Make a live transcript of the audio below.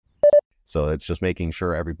So it's just making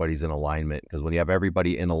sure everybody's in alignment, because when you have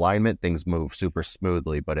everybody in alignment, things move super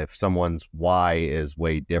smoothly. But if someone's why is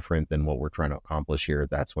way different than what we're trying to accomplish here,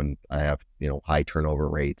 that's when I have, high turnover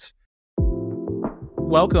rates.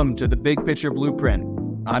 Welcome to the Big Picture Blueprint.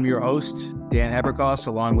 I'm your host, Dan Haberkoss,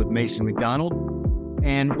 along with Mason McDonald,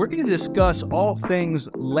 and we're going to discuss all things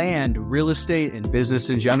land, real estate, and business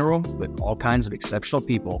in general with all kinds of exceptional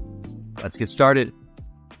people. Let's get started.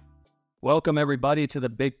 Welcome, everybody, to the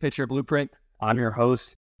Big Picture Blueprint. I'm your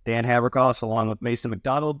host, Dan Haberkoss, along with Mason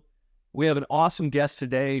McDonald. We have an awesome guest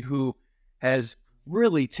today who has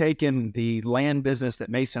really taken the land business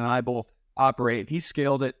that Mason and I both operate. He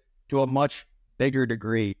scaled it to a much bigger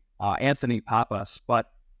degree, Anthony Pappas.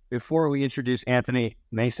 But before we introduce Anthony,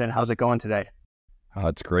 Mason, how's it going today?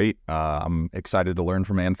 It's great. I'm excited to learn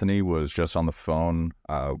from Anthony. Was just on the phone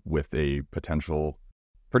with a potential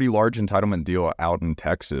pretty large entitlement deal out in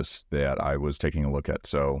Texas that I was taking a look at.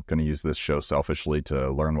 So going to use this show selfishly to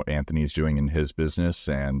learn what Anthony's doing in his business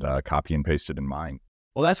and copy and paste it in mine.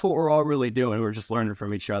 Well, that's what we're all really doing. We're just learning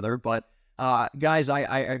from each other. But guys,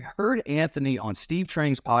 I heard Anthony on Steve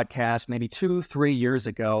Trang's podcast maybe 2-3 years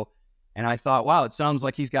ago. And I thought, wow, it sounds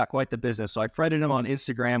like he's got quite the business. So I friended him on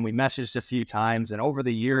Instagram. We messaged a few times. And over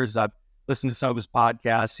the years, I've listened to some of his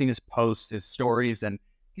podcasts, seen his posts, his stories, and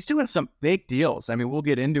he's doing some big deals. I mean, we'll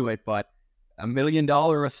get into it, but $1 million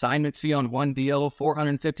assignment fee on one deal,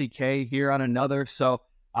 $450K here on another. So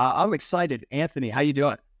I'm excited. Anthony, how you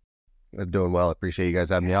doing? I'm doing well. Appreciate you guys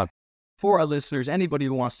having me on. For our listeners, anybody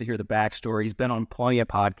who wants to hear the backstory, he's been on plenty of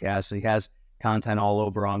podcasts. He has content all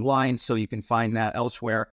over online, so you can find that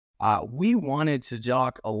elsewhere. We wanted to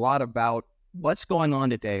talk a lot about what's going on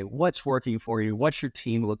today, what's working for you, what your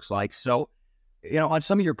team looks like. So, on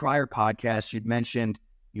some of your prior podcasts, you'd mentioned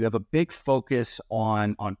you have a big focus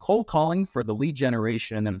on cold calling for the lead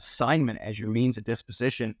generation and then assignment as your means of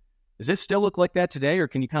disposition. Does it still look like that today, or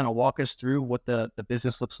can you kind of walk us through what the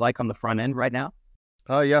business looks like on the front end right now?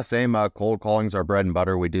 Yeah, same. Cold calling's our bread and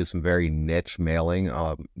butter. We do some very niche mailing.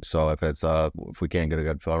 So if we can't get a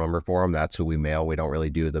good phone number for them, that's who we mail. We don't really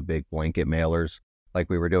do the big blanket mailers like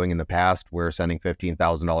we were doing in the past. We're sending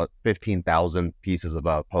 15,000 pieces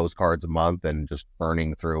of postcards a month and just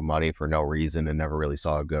burning through money for no reason, and never really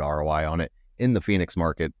saw a good ROI on it. In the Phoenix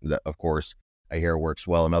market, that, of course, I hear works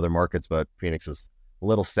well in other markets, but Phoenix is a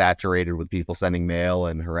little saturated with people sending mail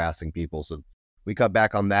and harassing people. So we cut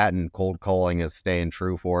back on that, and cold calling is staying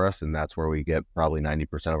true for us. And that's where we get probably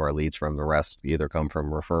 90% of our leads from. The rest either come from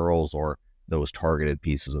referrals or those targeted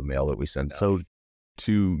pieces of mail that we send out. So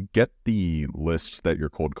to get the lists that you're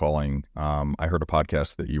cold calling, I heard a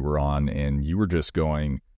podcast that you were on, and you were just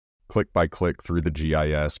going click by click through the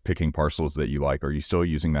GIS, picking parcels that you like. Are you still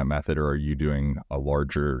using that method, or are you doing a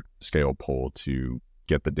larger scale pull to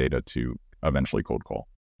get the data to eventually cold call?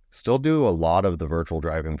 Still do a lot of the virtual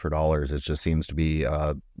driving for dollars. It just seems to be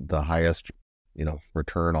the highest,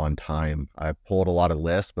 return on time. I pulled a lot of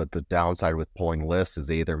lists, but the downside with pulling lists is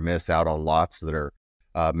they either miss out on lots that are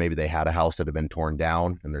maybe they had a house that had been torn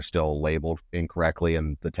down and they're still labeled incorrectly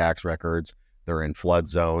in the tax records. They're in flood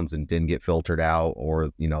zones and didn't get filtered out, or,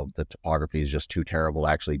 the topography is just too terrible to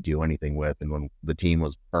actually do anything with. And when the team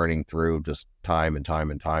was burning through just time and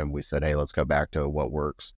time and time, we said, hey, let's go back to what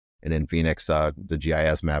works. And in Phoenix, the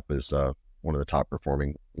GIS map is one of the top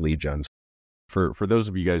performing lead gens. For those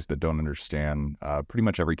of you guys that don't understand, pretty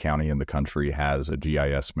much every county in the country has a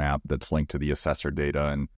GIS map that's linked to the assessor data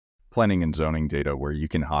and planning and zoning data, where you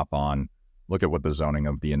can hop on, look at what the zoning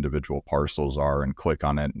of the individual parcels are, and click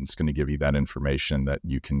on it, and it's going to give you that information that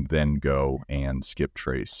you can then go and skip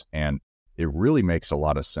trace. And it really makes a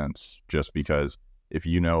lot of sense, just because if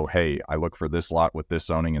hey, I look for this lot with this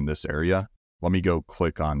zoning in this area, let me go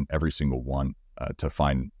click on every single one to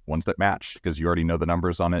find ones that match, because you already know the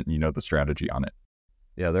numbers on it and you know the strategy on it.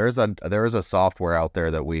 Yeah, there is a software out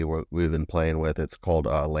there that we've been playing with. It's called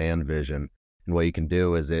Land Vision. And what you can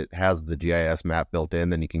do is it has the GIS map built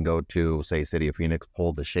in. Then you can go to, say, City of Phoenix,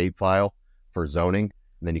 pull the shapefile for zoning,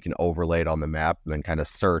 and then you can overlay it on the map and then kind of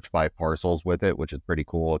search by parcels with it, which is pretty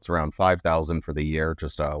cool. It's around $5,000 for the year,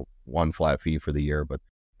 just one flat fee for the year, but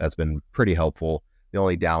that's been pretty helpful. The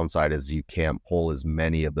only downside is you can't pull as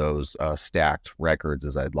many of those stacked records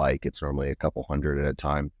as I'd like. It's normally a couple hundred at a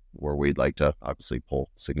time, where we'd like to obviously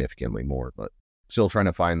pull significantly more, but still trying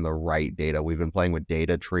to find the right data. We've been playing with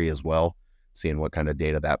data tree as well, seeing what kind of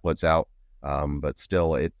data that puts out. But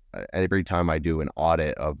still, every time I do an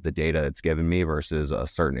audit of the data it's given me versus a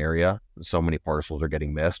certain area, so many parcels are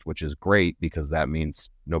getting missed, which is great because that means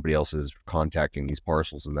nobody else is contacting these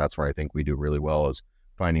parcels. And that's where I think we do really well, is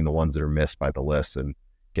finding the ones that are missed by the list and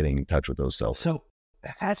getting in touch with those cells. So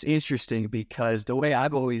that's interesting because the way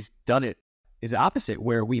I've always done it is opposite,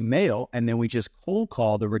 where we mail and then we just cold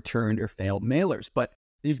call the returned or failed mailers. But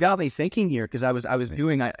you've got me thinking here, because I was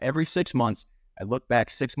doing every 6 months, I look back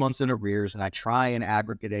 6 months in arrears and I try and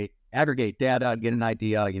aggregate data and get an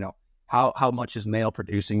idea, how much is mail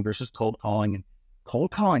producing versus cold calling. And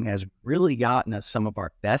cold calling has really gotten us some of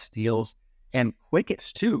our best deals and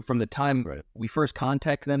quickest too, from the time we first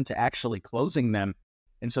contact them to actually closing them.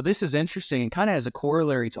 And so this is interesting, and kind of as a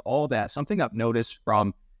corollary to all that, something I've noticed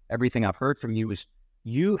from everything I've heard from you is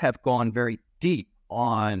you have gone very deep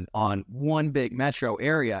on one big metro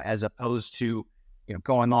area as opposed to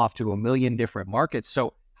going off to a million different markets.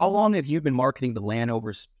 So how long have you been marketing the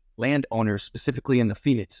landowners specifically in the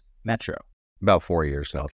Phoenix metro? About 4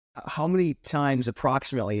 years now. How many times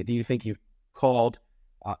approximately do you think you've called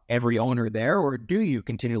every owner there, or do you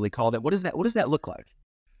continually call that? What does that look like?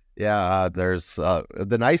 Yeah, there's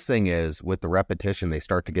the nice thing is with the repetition, they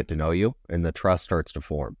start to get to know you and the trust starts to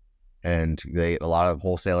form. And a lot of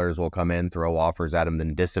wholesalers will come in, throw offers at them,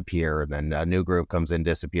 then disappear. And then a new group comes in,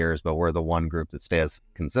 disappears, but we're the one group that stays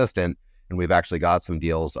consistent. And we've actually got some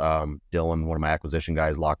deals. Dylan, one of my acquisition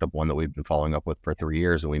guys, locked up one that we've been following up with for 3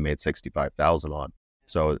 years, and we made $65,000 on.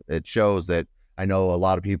 So it shows that I know a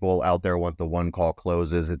lot of people out there want the one call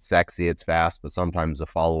closes. It's sexy, it's fast, but sometimes the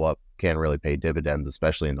follow up can't really pay dividends,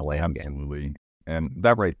 especially in the land game. Absolutely. And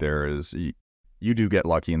that right there is, you do get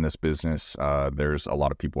lucky in this business. There's a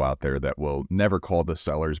lot of people out there that will never call the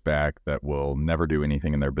sellers back, that will never do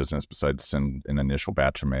anything in their business besides send an initial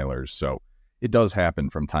batch of mailers. So it does happen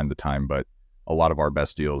from time to time, but a lot of our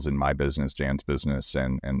best deals in my business, Jan's business,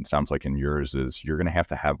 and sounds like in yours, is you're going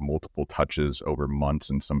to have multiple touches over months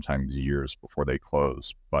and sometimes years before they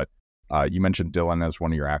close. But you mentioned Dylan as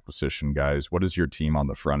one of your acquisition guys. What does your team on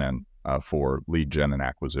the front end for lead gen and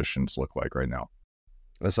acquisitions look like right now?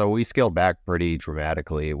 So we scaled back pretty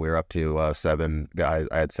dramatically. We're up to 7 guys.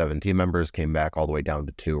 I had 7 team members, came back all the way down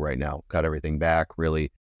to 2 right now. Cut everything back,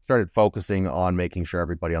 really started focusing on making sure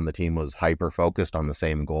everybody on the team was hyper-focused on the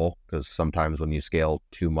same goal, because sometimes when you scale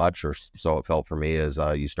too much, or so it felt for me, is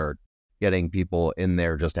you start getting people in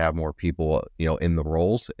there just to have more people, in the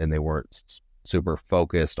roles, and they weren't super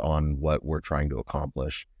focused on what we're trying to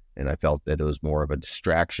accomplish. And I felt that it was more of a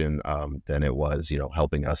distraction than it was,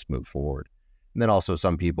 helping us move forward. And then also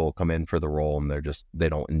some people come in for the role and they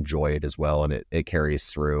don't enjoy it as well. And it carries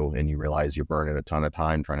through, and you realize you're burning a ton of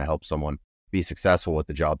time trying to help someone be successful with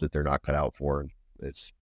the job that they're not cut out for.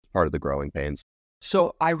 It's part of the growing pains.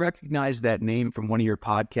 So I recognize that name from one of your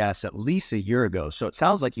podcasts at least a year ago. So it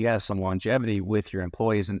sounds like you have some longevity with your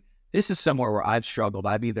employees. And this is somewhere where I've struggled.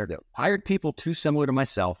 I've either hired people too similar to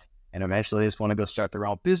myself and eventually they just want to go start their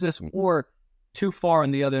own business, or too far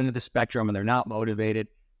on the other end of the spectrum and they're not motivated.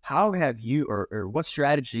 How have you, or what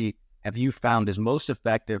strategy have you found is most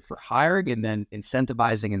effective for hiring and then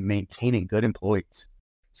incentivizing and maintaining good employees?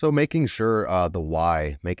 So making sure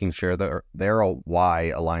making sure that their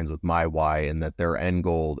why aligns with my why, and that their end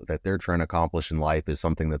goal that they're trying to accomplish in life is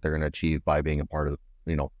something that they're going to achieve by being a part of,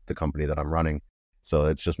 the company that I'm running. So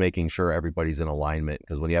it's just making sure everybody's in alignment,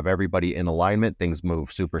 because when you have everybody in alignment, things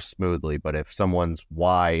move super smoothly. But if someone's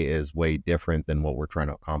why is way different than what we're trying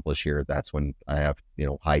to accomplish here, that's when I have,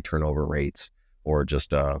 high turnover rates, or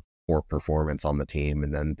just poor performance on the team,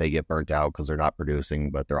 and then they get burnt out because they're not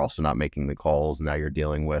producing, but they're also not making the calls. Now you're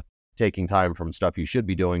dealing with taking time from stuff you should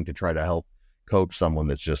be doing to try to help coach someone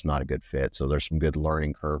that's just not a good fit. So there's some good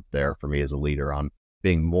learning curve there for me as a leader on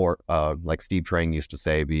being more, like Steve Trang used to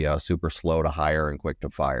say, be super slow to hire and quick to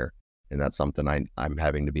fire. And that's something I'm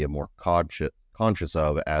having to be a more conscious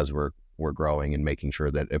of as we're growing, and making sure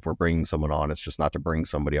that if we're bringing someone on, it's just not to bring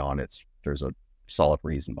somebody on. There's a solid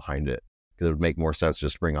reason behind it. Because it would make more sense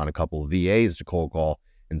just to bring on a couple of VAs to cold call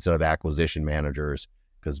instead of acquisition managers,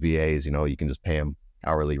 because VAs, you can just pay them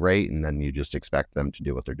hourly rate and then you just expect them to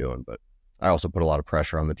do what they're doing. But I also put a lot of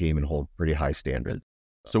pressure on the team and hold pretty high standards.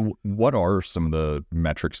 So what are some of the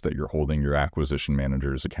metrics that you're holding your acquisition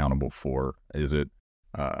managers accountable for? Is it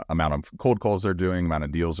amount of cold calls they're doing, amount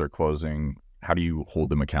of deals they're closing? How do you hold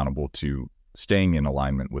them accountable to staying in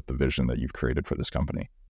alignment with the vision that you've created for this company?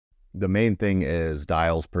 The main thing is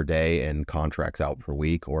dials per day and contracts out per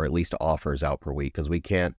week, or at least offers out per week, because we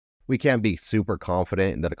can't be super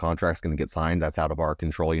confident that a contract's going to get signed. That's out of our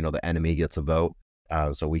control. The enemy gets a vote.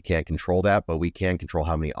 So we can't control that, but we can control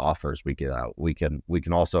how many offers we get out. We can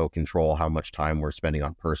also control how much time we're spending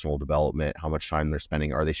on personal development, how much time they're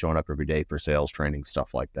spending. Are they showing up every day for sales training,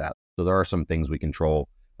 stuff like that? So there are some things we control.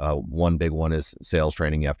 One big one is sales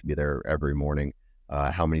training. You have to be there every morning.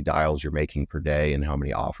 How many dials you're making per day and how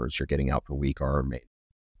many offers you're getting out per week are made.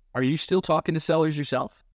 Are you still talking to sellers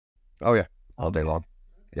yourself? Oh yeah, all day long.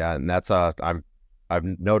 Yeah, and that's I've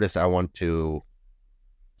noticed I want to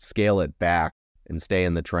scale it back and stay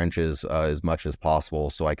in the trenches as much as possible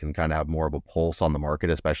so I can kind of have more of a pulse on the market,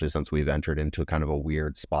 especially since we've entered into kind of a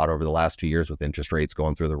weird spot over the last 2 years with interest rates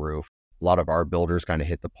going through the roof. A lot of our builders kind of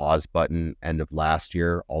hit the pause button end of last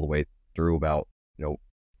year all the way through about,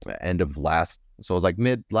 end of last. So it was like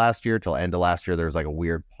mid last year till end of last year. There was like a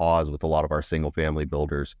weird pause with a lot of our single family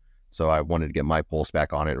builders. So I wanted to get my pulse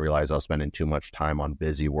back on it and realize I was spending too much time on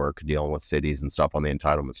busy work, dealing with cities and stuff on the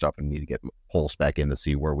entitlement stuff, and need to get pulse back in to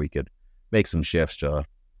see where we could make some shifts to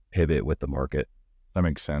pivot with the market. That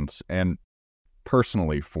makes sense. And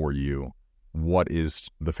personally for you, what is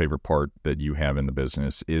the favorite part that you have in the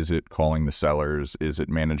business? Is it calling the sellers? Is it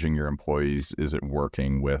managing your employees? Is it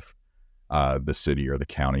working with the city or the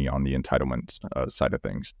county on the entitlement side of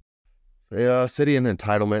things? Yeah, city and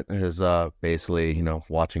entitlement is basically,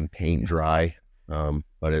 watching paint dry,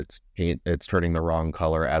 but it's turning the wrong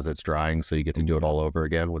color as it's drying, so you get to do it all over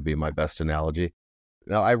again would be my best analogy.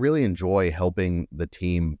 Now, I really enjoy helping the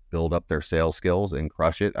team build up their sales skills and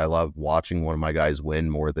crush it. I love watching one of my guys win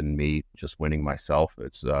more than me just winning myself.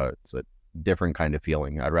 It's a different kind of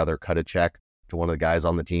feeling. I'd rather cut a check to one of the guys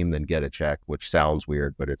on the team than get a check, which sounds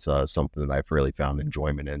weird, but it's something that I've really found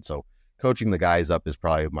enjoyment in. So coaching the guys up is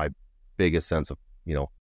probably my biggest sense of,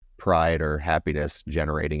 pride or happiness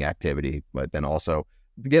generating activity. But then also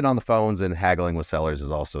getting on the phones and haggling with sellers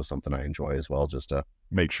is also something I enjoy as well, just to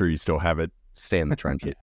make sure you still have it. Stay in the trench.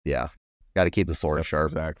 Yeah. Got to keep the sword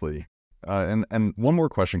sharp. Exactly. And one more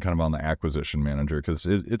question kind of on the acquisition manager, because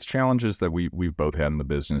it's challenges that we've both had in the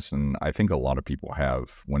business. And I think a lot of people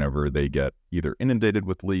have whenever they get either inundated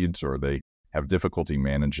with leads or they have difficulty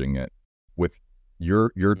managing it. With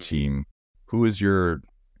your team, who is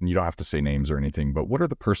and you don't have to say names or anything, but what are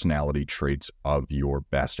the personality traits of your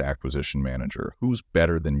best acquisition manager? Who's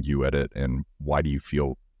better than you at it, and why do you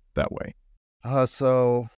feel that way?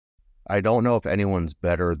 So I don't know if anyone's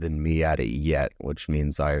better than me at it yet, which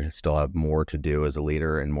means I still have more to do as a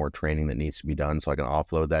leader and more training that needs to be done so I can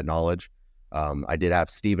offload that knowledge. I did have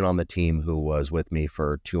Steven on the team who was with me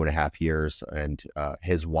for 2.5 years, and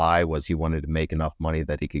his why was he wanted to make enough money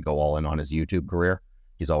that he could go all in on his YouTube career.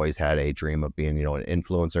 He's always had a dream of being, an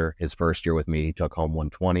influencer. His first year with me, he took home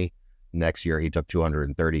 120. Next year, he took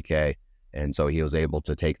 230K. And so he was able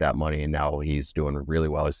to take that money, and now he's doing really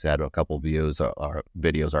well. He's had a couple of views. Our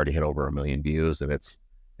videos already hit over 1 million views, and it's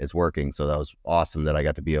working. So that was awesome that I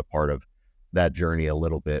got to be a part of that journey a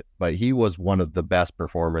little bit. But he was one of the best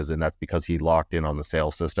performers, and that's because he locked in on the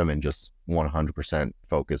sales system and just 100%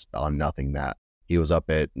 focused on nothing that. He was up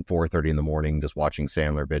at 4:30 in the morning just watching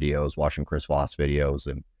Sandler videos, watching Chris Voss videos,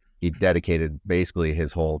 and he dedicated basically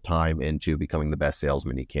his whole time into becoming the best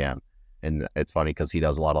salesman he can. And it's funny because he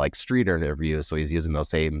does a lot of like street interviews, so he's using those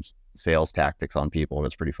same sales tactics on people, and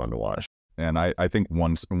it's pretty fun to watch. And I think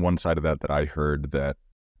one side of that I heard that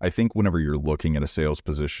I think whenever you're looking at a sales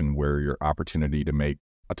position where your opportunity to make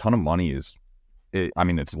a ton of money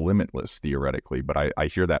it's limitless theoretically, but I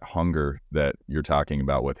hear that hunger that you're talking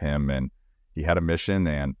about with him, and he had a mission,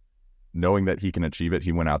 and knowing that he can achieve it,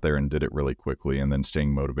 he went out there and did it really quickly, and then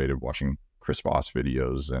staying motivated, watching Chris Voss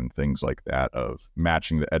videos and things like that, of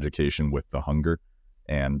matching the education with the hunger,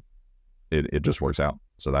 and it just works out.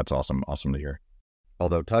 So that's awesome to hear.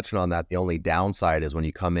 Although touching on that, the only downside is when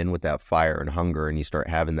you come in with that fire and hunger and you start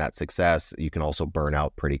having that success, you can also burn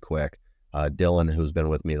out pretty quick. Dylan, who's been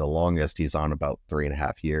with me the longest, he's on about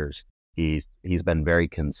 3.5 years. He's been very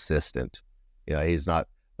consistent. He's not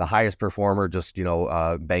the highest performer, just,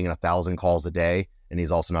 banging 1,000 calls a day. And he's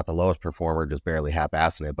also not the lowest performer, just barely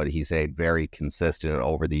half-assing it, but he stayed very consistent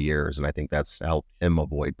over the years. And I think that's helped him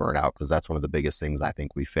avoid burnout, because that's one of the biggest things I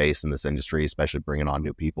think we face in this industry, especially bringing on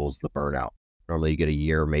new people, is the burnout. Normally you get a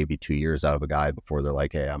year, maybe 2 years out of a guy before they're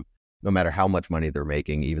like, hey, no matter how much money they're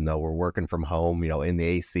making, even though we're working from home, in the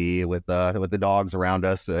AC with the dogs around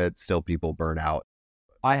us, it's still people burn out.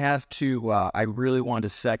 I have to, I really want to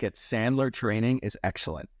second Sandler training is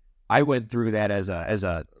excellent. I went through that as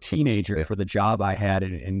a teenager for the job I had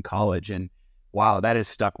in college, and wow, that has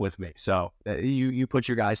stuck with me. So you put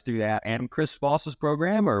your guys through that, and Chris Voss's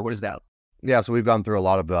program, or what is that? Yeah, so we've gone through a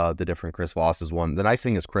lot of the different Chris Voss's one. The nice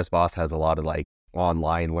thing is Chris Voss has a lot of like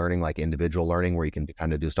online learning, like individual learning, where you can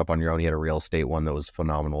kind of do stuff on your own. He had a real estate one that was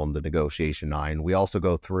phenomenal in the Negotiation 9. We also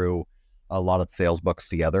go through a lot of sales books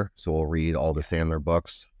together. So we'll read all the Sandler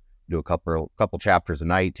books, do a couple chapters a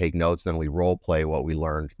night, take notes, then we role play what we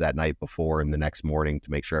learned that night before and the next morning to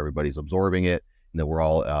make sure everybody's absorbing it and that we're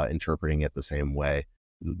all interpreting it the same way.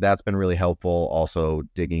 That's been really helpful. Also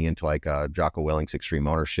digging into like Jocko Willink's Extreme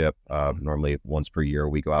Ownership. Normally once per year,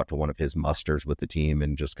 we go out to one of his musters with the team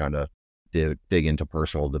and just kind of dig into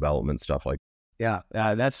personal development stuff like. Yeah,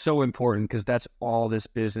 that's so important because that's all this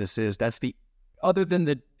business is. That's other than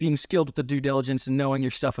the being skilled with the due diligence and knowing your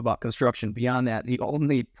stuff about construction, beyond that, the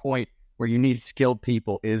only point where you need skilled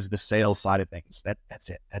people is the sales side of things. That's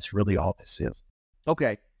it. That's really all this is.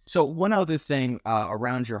 Okay. So one other thing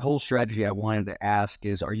around your whole strategy I wanted to ask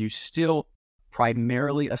is, are you still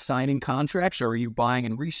primarily assigning contracts, or are you buying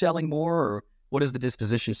and reselling more, or what does the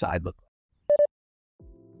disposition side look like?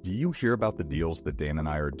 Do you hear about the deals that Dan and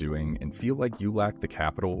I are doing and feel like you lack the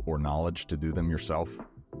capital or knowledge to do them yourself?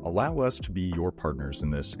 Allow us to be your partners in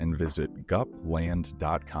this and visit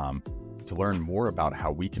gupland.com to learn more about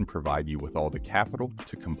how we can provide you with all the capital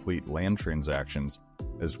to complete land transactions,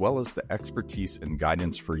 as well as the expertise and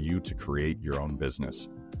guidance for you to create your own business.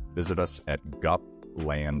 Visit us at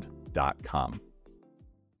gupland.com.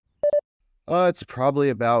 It's probably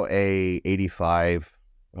about a 85%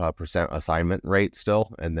 assignment rate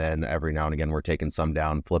still, and then every now and again we're taking some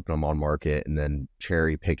down, flipping them on market, and then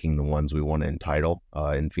cherry picking the ones we want to entitle.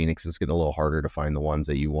 In Phoenix, it's getting a little harder to find the ones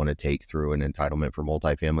that you want to take through an entitlement for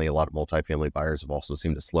multifamily. A lot of multifamily buyers have also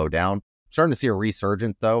seemed to slow down. Starting to see a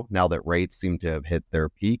resurgence though, now that rates seem to have hit their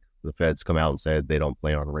peak. The Fed's come out and said they don't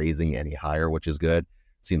plan on raising any higher, which is good.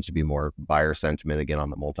 Seems to be more buyer sentiment again on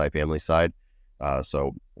the multifamily side.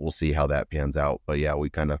 So we'll see how that pans out. But yeah, we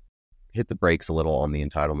kind of hit the brakes a little on the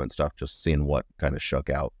entitlement stuff, just seeing what kind of shook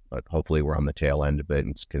out. But hopefully we're on the tail end of it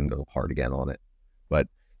and can go hard again on it. But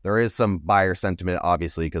there is some buyer sentiment,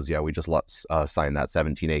 obviously, because we just signed that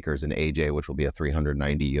 17 acres in AJ, which will be a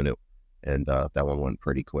 390 unit. And that one went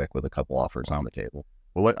pretty quick with a couple offers on the table.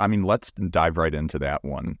 Well, let's dive right into that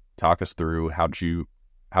one. Talk us through how'd you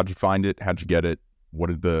find it? How'd you get it? What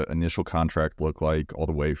did the initial contract look like all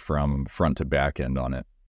the way from front to back end on it?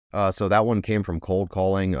 So that one came from cold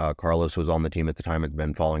calling. Carlos was on the team at the time, had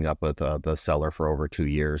been following up with the seller for over 2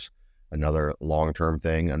 years. Another long-term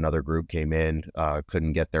thing. Another group came in,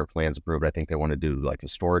 couldn't get their plans approved. I think they wanted to do like a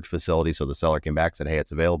storage facility. So the seller came back, said, hey,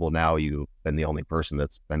 it's available now. You've been the only person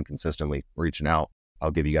that's been consistently reaching out.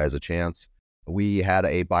 I'll give you guys a chance. We had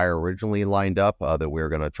a buyer originally lined up that we were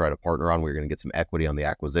going to try to partner on. We were going to get some equity on the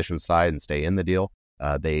acquisition side and stay in the deal.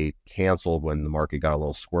 They canceled when the market got a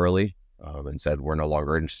little squirrely. And said, we're no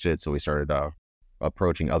longer interested. So we started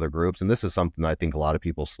approaching other groups. And this is something I think a lot of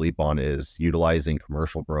people sleep on, is utilizing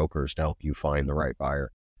commercial brokers to help you find the right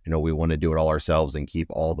buyer. We want to do it all ourselves and keep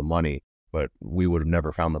all the money, but we would have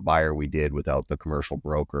never found the buyer we did without the commercial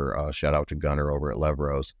broker. Shout out to Gunner over at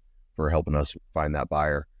Levros for helping us find that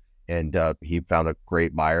buyer. And he found a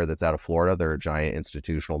great buyer that's out of Florida. They're a giant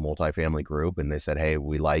institutional multifamily group. And they said, hey,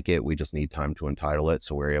 we like it. We just need time to entitle it.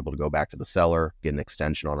 So we're able to go back to the seller, get an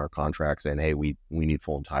extension on our contract saying, hey, we need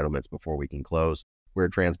full entitlements before we can close. We're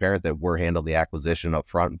transparent that we're handling the acquisition up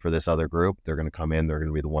front for this other group. They're going to come in. They're going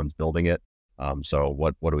to be the ones building it. So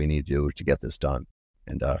what do we need to do to get this done?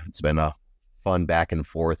 And it's been a fun back and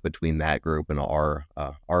forth between that group and our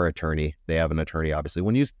attorney. They have an attorney, obviously.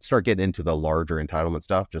 When you start getting into the larger entitlement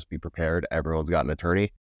stuff, just be prepared. Everyone's got an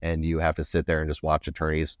attorney, and you have to sit there and just watch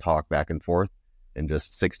attorneys talk back and forth, and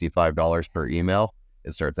just $65 per email.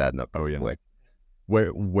 It starts adding up quick.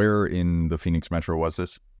 Where in the Phoenix Metro was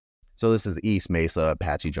this? So this is East Mesa,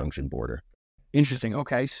 Apache Junction border. Interesting.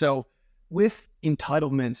 Okay. So with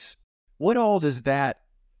entitlements, what all is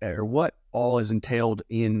entailed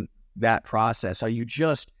in that process? Are you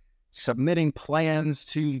just submitting plans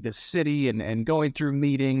to the city and going through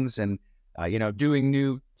meetings and doing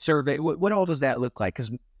new survey? What all does that look like?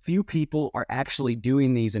 Because few people are actually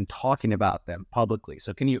doing these and talking about them publicly.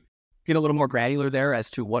 So can you get a little more granular there as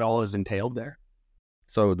to what all is entailed there?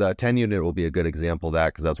 So the 10 unit will be a good example of that,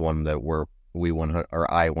 because that's one that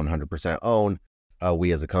I 100% own.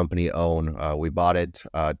 We as a company own. We bought it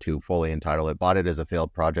to fully entitle it. Bought it as a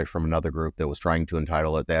failed project from another group that was trying to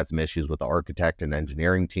entitle it. They had some issues with the architect and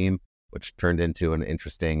engineering team, which turned into an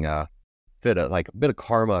interesting a bit of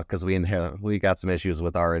karma, because we got some issues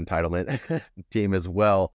with our entitlement team as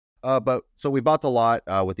well. But so we bought the lot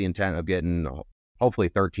with the intent of getting hopefully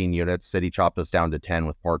 13 units. City chopped us down to 10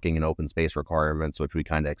 with parking and open space requirements, which we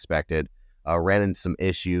kind of expected. Ran into some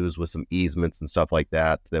issues with some easements and stuff like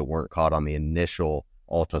that weren't caught on the initial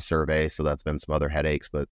Alta survey. So that's been some other headaches,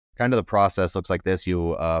 but kind of the process looks like this.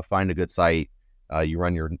 You find a good site. You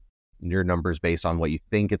run your numbers based on what you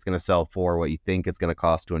think it's going to sell for, what you think it's going to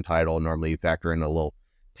cost to entitle. Normally you factor in a little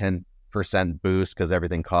 10% boost because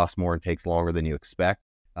everything costs more and takes longer than you expect.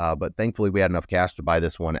 But thankfully we had enough cash to buy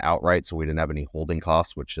this one outright, so we didn't have any holding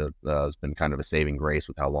costs, which has been kind of a saving grace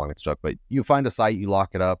with how long it took. But you find a site, you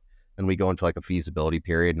lock it up, and we go into like a feasibility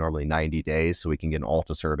period, normally 90 days, so we can get an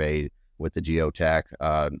Alta survey with the geotech,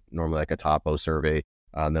 normally like a topo survey,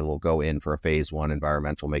 And then we'll go in for a phase 1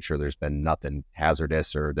 environmental, make sure there's been nothing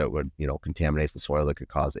hazardous or that would, contaminate the soil that could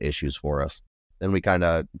cause issues for us. Then we kind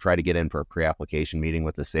of try to get in for a pre-application meeting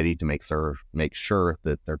with the city to make sure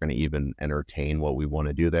that they're going to even entertain what we want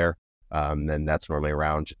to do there. Then that's normally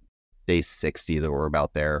around day 60 that we're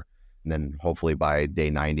about there. And then hopefully by day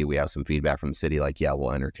 90, we have some feedback from the city like, yeah,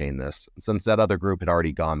 we'll entertain this. Since that other group had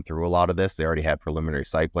already gone through a lot of this, they already had preliminary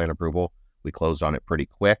site plan approval. We closed on it pretty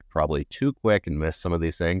quick, probably too quick, and missed some of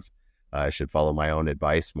these things. I should follow my own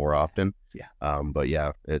advice more often. Yeah. But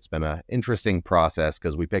yeah, it's been an interesting process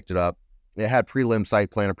because we picked it up. It had prelim site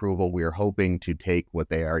plan approval. We were hoping to take what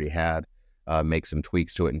they already had, make some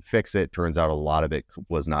tweaks to it and fix it. Turns out a lot of it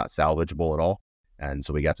was not salvageable at all. And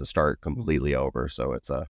so we got to start completely over. So it's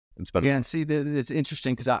been... Yeah, and see, it's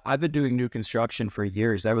interesting because I've been doing new construction for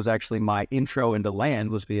years. That was actually my intro into land,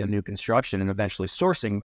 was via new construction and eventually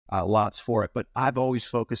sourcing lots for it. But I've always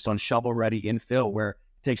focused on shovel-ready infill, where it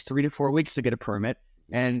takes 3 to 4 weeks to get a permit.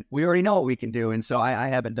 And we already know what we can do. And so I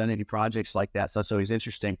haven't done any projects like that. So it's always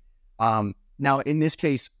interesting. Now, in this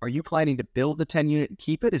case, are you planning to build the 10 unit and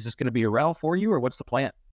keep it? Is this going to be a rental for you, or what's the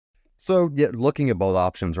plan? So yeah, looking at both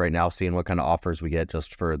options right now, seeing what kind of offers we get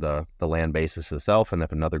just for the land basis itself. And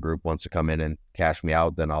if another group wants to come in and cash me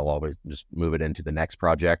out, then I'll always just move it into the next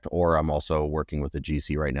project. Or I'm also working with the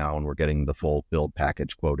GC right now, and we're getting the full build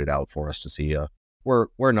package quoted out for us to see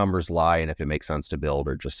where numbers lie and if it makes sense to build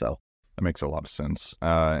or just sell. That makes a lot of sense.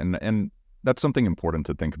 And that's something important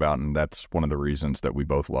to think about. And that's one of the reasons that we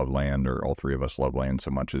both love land, or all three of us love land so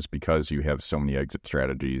much, is because you have so many exit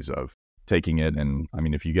strategies of taking it. And I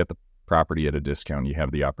mean, if you get the property at a discount, you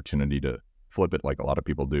have the opportunity to flip it like a lot of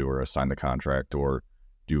people do, or assign the contract, or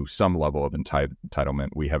do some level of entitlement.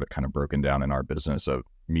 We have it kind of broken down in our business of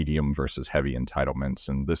medium versus heavy entitlements.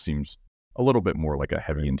 And this seems a little bit more like a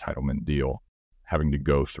heavy entitlement deal, having to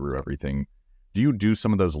go through everything. Do you do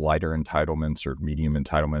some of those lighter entitlements or medium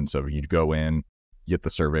entitlements of you go in, get the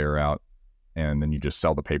surveyor out, and then you just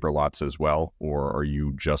sell the paper lots as well? Or are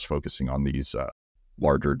you just focusing on these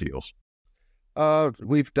larger deals?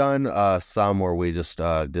 We've done some where we just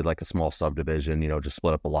did like a small subdivision, just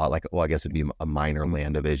split up a lot. Like, well, I guess it'd be a minor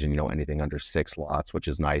land division, anything under 6 lots, which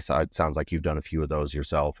is nice. It sounds like you've done a few of those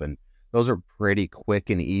yourself, and those are pretty quick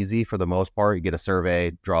and easy for the most part. You get a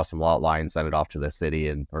survey, draw some lot lines, send it off to the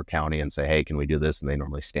city or county and say, hey, can we do this? And they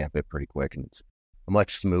normally stamp it pretty quick, and it's a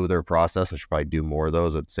much smoother process. I should probably do more of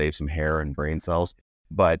those. It'd save some hair and brain cells.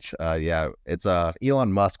 But yeah, it's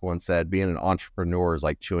Elon Musk once said, being an entrepreneur is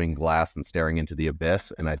like chewing glass and staring into the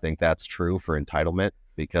abyss. And I think that's true for entitlement,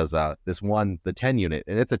 because this one, the 10 unit,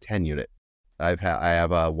 and it's a 10 unit. I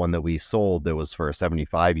have one that we sold that was for a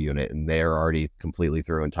 75 unit, and they're already completely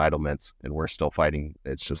through entitlements, and we're still fighting.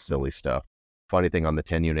 It's just silly stuff. Funny thing on the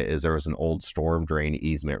 10 unit is there was an old storm drain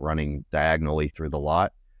easement running diagonally through the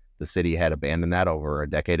lot. The city had abandoned that over a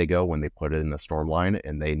decade ago when they put it in the storm line,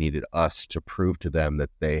 and they needed us to prove to them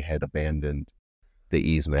that they had abandoned the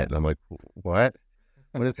easement. And I'm like, what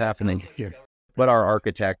is happening here? But our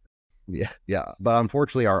architect, yeah. But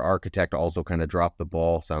unfortunately, our architect also kind of dropped the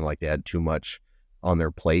ball. Sounded like they had too much on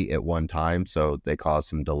their plate at one time. So they caused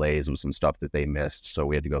some delays with some stuff that they missed. So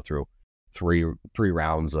we had to go through three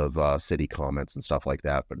rounds of city comments and stuff like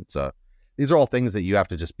that. But it's these are all things that you have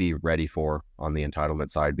to just be ready for on the entitlement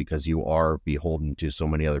side, because you are beholden to so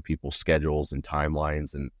many other people's schedules and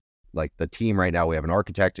timelines. And like the team right now, we have an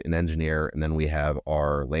architect, an engineer, and then we have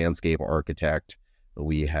our landscape architect.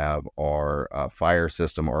 We have our fire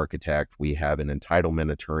system architect. We have an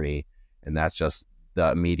entitlement attorney, and that's just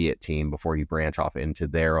the immediate team before you branch off into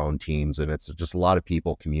their own teams. And it's just a lot of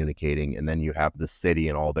people communicating. And then you have the city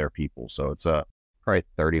and all their people. So it's probably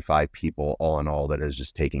 35 people all in all that is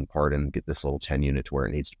just taking part and get this little 10 unit to where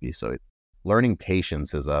it needs to be. So learning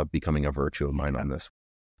patience is becoming a virtue of mine on this.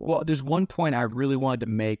 Well, there's one point I really wanted to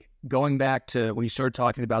make. Going back to when you started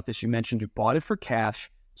talking about this, you mentioned you bought it for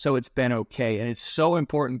cash, so it's been okay. And it's so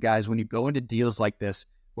important, guys, when you go into deals like this,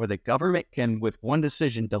 where the government can, with one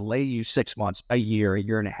decision, delay you 6 months, a year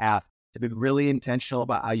and a half, to be really intentional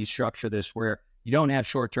about how you structure this, where you don't have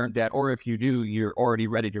short-term debt, or if you do, you're already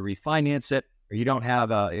ready to refinance it, or you don't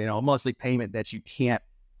have a monthly payment that you can't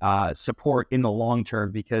support in the long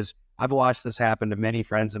term. Because I've watched this happen to many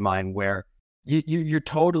friends of mine where you're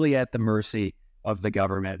totally at the mercy of the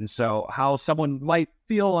government. And so how someone might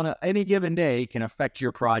feel on any given day can affect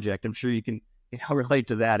your project. I'm sure you can relate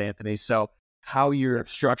to that, Anthony. So how you're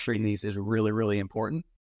structuring these is really, really important.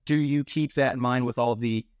 Do you keep that in mind with all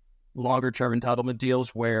the longer term entitlement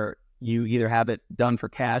deals where you either have it done for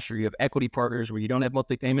cash, or you have equity partners where you don't have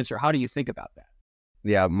monthly payments, or how do you think about that?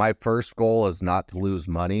 Yeah, my first goal is not to lose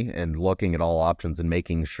money, and looking at all options and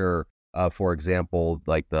making sure For example,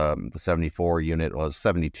 like the 74 unit was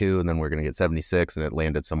 72, and then we're going to get 76, and it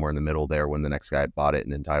landed somewhere in the middle there when the next guy had bought it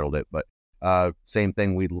and entitled it. But same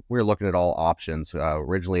thing, we were looking at all options.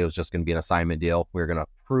 Originally, it was just going to be an assignment deal. We were going to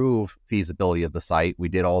prove feasibility of the site. We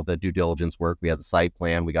did all the due diligence work. We had the site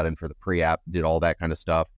plan. We got in for the pre-app, did all that kind of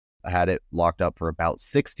stuff. I had it locked up for about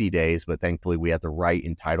 60 days, but thankfully we had the right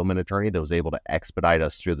entitlement attorney that was able to expedite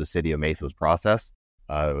us through the city of Mesa's process.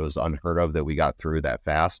 It was unheard of that we got through that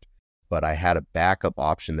fast. But I had a backup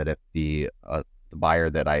option that if the buyer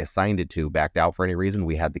that I assigned it to backed out for any reason,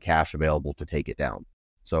 we had the cash available to take it down.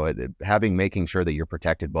 So making sure that you're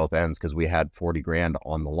protected both ends, because we had 40 grand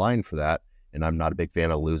on the line for that. And I'm not a big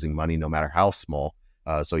fan of losing money, no matter how small.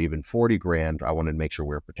 So even 40 grand, I wanted to make sure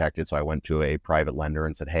we were protected. So I went to a private lender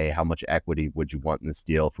and said, hey, how much equity would you want in this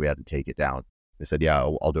deal if we had to take it down? They said, yeah,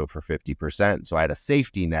 I'll do it for 50%. So I had a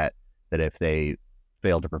safety net that if they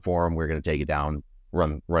failed to perform, we're going to take it down,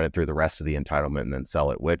 run it through the rest of the entitlement and then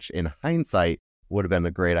sell it, which in hindsight would have been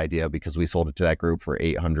a great idea, because we sold it to that group for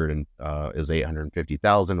it was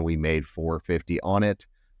 850,000. We made 450 on it,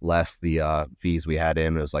 less the fees we had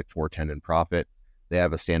in. It was like 410 in profit. They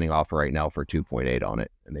have a standing offer right now for 2.8 on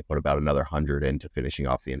it, and they put about another 100 into finishing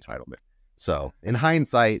off the entitlement. So in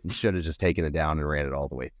hindsight, should have just taken it down and ran it all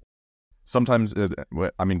the way through. Sometimes,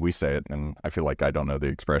 we say it, and I feel like I don't know the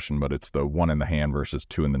expression, but it's the one in the hand versus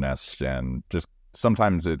two in the nest. And just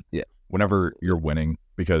sometimes whenever you're winning,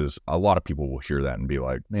 because a lot of people will hear that and be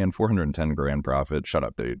like, man, 410 grand profit, shut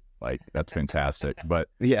up, dude. Like, that's fantastic. But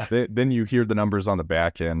then you hear the numbers on the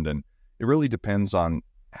back end, and it really depends on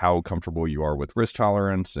how comfortable you are with risk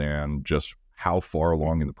tolerance and just how far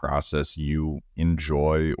along in the process you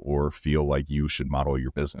enjoy or feel like you should model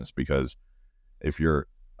your business. Because if you're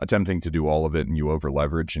attempting to do all of it and you over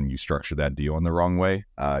leverage and you structure that deal in the wrong way,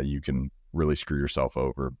 you can really screw yourself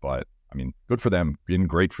over. But I mean, good for them, been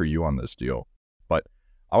great for you on this deal. But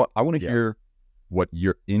I want to hear what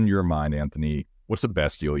you're in your mind, Anthony. What's the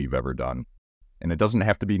best deal you've ever done? And it doesn't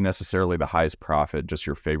have to be necessarily the highest profit, just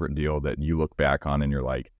your favorite deal that you look back on and you're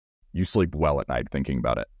like, you sleep well at night thinking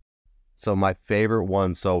about it. So my favorite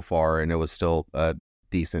one so far, and it was still a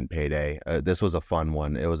decent payday. This was a fun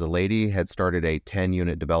one. It was a lady had started a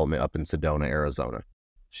 10-unit development up in Sedona, Arizona.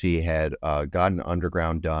 She had gotten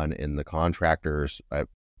underground done, and the contractors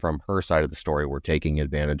from her side of the story were taking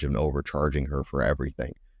advantage and overcharging her for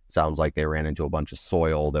everything. Sounds like they ran into a bunch of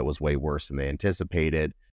soil that was way worse than they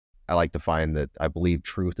anticipated. I like to find that I believe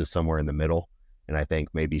truth is somewhere in the middle. And I think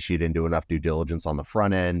maybe she didn't do enough due diligence on the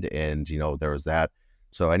front end. And, there was that.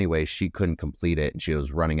 So anyway, she couldn't complete it, and she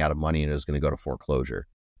was running out of money, and it was going to go to foreclosure.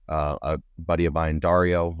 A buddy of mine,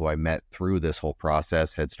 Dario, who I met through this whole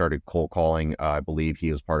process, had started cold calling. I believe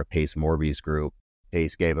he was part of Pace Morby's group.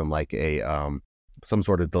 Pace gave him like some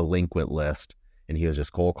sort of delinquent list, and he was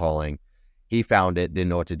just cold calling. He found it, didn't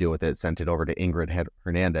know what to do with it, sent it over to Ingrid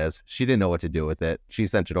Hernandez. She didn't know what to do with it. She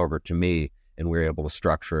sent it over to me, and we were able to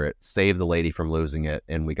structure it, save the lady from losing it,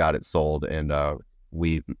 and we got it sold. And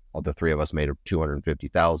the three of us made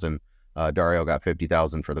 $250,000. Dario got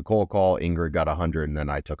 $50,000 for the cold call. Ingrid got $100,000, and then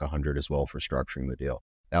I took $100,000 as well for structuring the deal.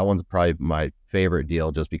 That one's probably my favorite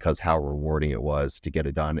deal, just because how rewarding it was to get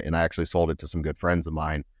it done. And I actually sold it to some good friends of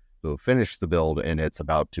mine who finished the build, and it's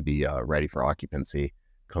about to be ready for occupancy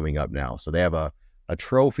coming up now. So they have a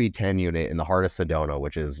trophy 10 unit in the heart of Sedona,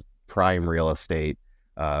 which is prime real estate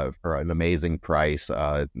for an amazing price.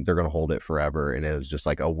 They're going to hold it forever. And it was just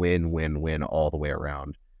like a win-win-win all the way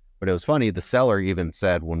around. But it was funny. The seller even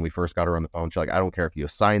said when we first got her on the phone, she's like, I don't care if you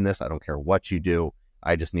assign this. I don't care what you do.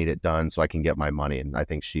 I just need it done so I can get my money. And I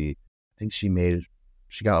think she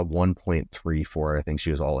got 1.3 for it. I think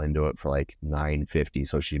she was all into it for like $950.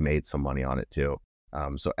 So she made some money on it too.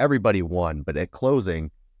 So everybody won, but at closing,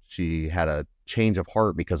 she had a change of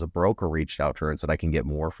heart because a broker reached out to her and said, I can get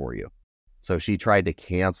more for you. So she tried to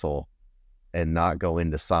cancel and not go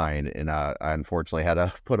in to sign. And I unfortunately had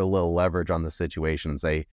to put a little leverage on the situation and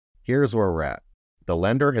say, here's where we're at. The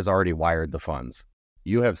lender has already wired the funds.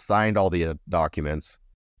 You have signed all the documents.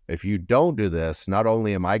 If you don't do this, not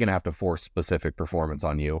only am I going to have to force specific performance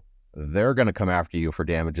on you, they're going to come after you for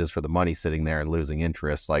damages for the money sitting there and losing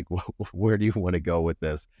interest. Like, where do you want to go with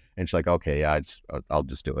this? And she's like, okay, yeah, I'll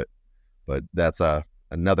just do it. But that's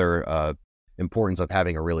another importance of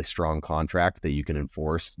having a really strong contract that you can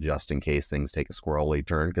enforce just in case things take a squirrely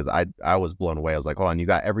turn. Because I was blown away. I was like, hold on, you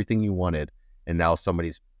got everything you wanted, and now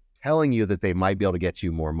somebody's telling you that they might be able to get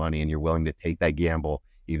you more money, and you're willing to take that gamble,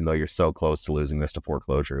 even though you're so close to losing this to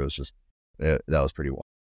foreclosure. It was just, that was pretty wild.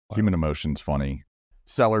 Human emotion's funny.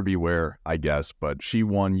 Seller beware, I guess, but she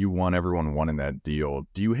won, you won, everyone won in that deal.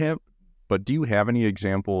 Do you have any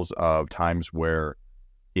examples of times where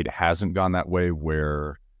it hasn't gone that way,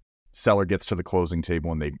 where seller gets to the closing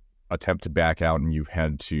table and they attempt to back out and you've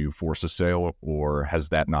had to force a sale, or has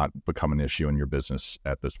that not become an issue in your business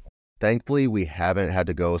at this point? Thankfully, we haven't had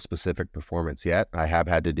to go specific performance yet. I have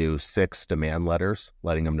had to do 6 demand letters,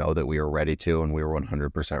 letting them know that we were ready to, and we were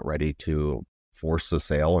 100% ready to force the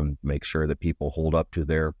sale and make sure that people hold up to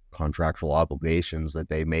their contractual obligations that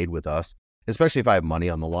they made with us, especially if I have money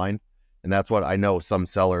on the line. And that's what I know some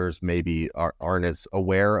sellers maybe aren't as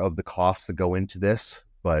aware of the costs that go into this,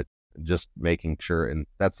 but just making sure. And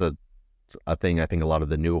that's a thing I think a lot of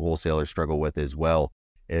the new wholesalers struggle with as well,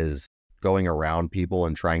 is going around people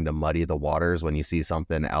and trying to muddy the waters when you see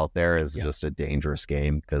something out there is just a dangerous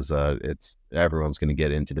game, because everyone's going to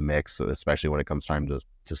get into the mix, especially when it comes time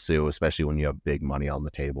to sue, especially when you have big money on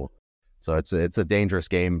the table. So it's a dangerous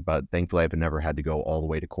game, but thankfully I've never had to go all the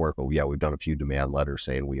way to court. But yeah, we've done a few demand letters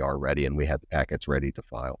saying we are ready, and we had the packets ready to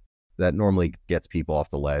file. That normally gets people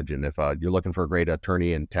off the ledge. And if you're looking for a great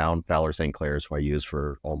attorney in town, Fowler St. Clair's who I use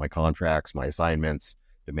for all my contracts, my assignments,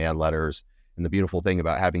 demand letters. And the beautiful thing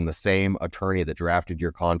about having the same attorney that drafted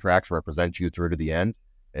your contracts represent you through to the end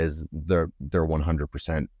is they're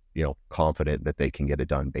 100% confident that they can get it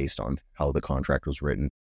done based on how the contract was written.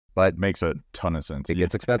 But makes a ton of sense. It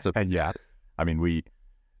gets expensive. And yeah, I mean,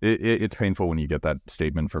 it's painful when you get that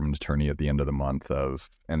statement from an attorney at the end of the month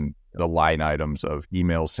and the line items of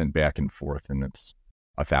emails sent back and forth, and it's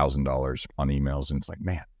 $1,000 on emails, and it's like,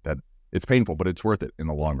 man, that it's painful, but it's worth it in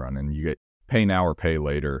the long run. And you get pay now or pay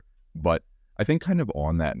later. But I think kind of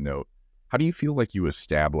on that note, how do you feel like you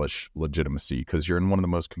establish legitimacy? Because you're in one of the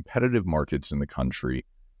most competitive markets in the country.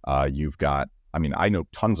 You've got, I know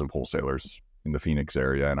tons of wholesalers in the Phoenix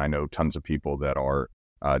area, and I know tons of people that are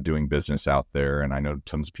doing business out there, and I know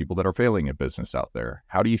tons of people that are failing at business out there.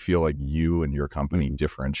 How do you feel like you and your company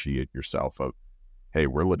differentiate yourself of, hey,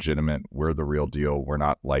 we're legitimate, we're the real deal, we're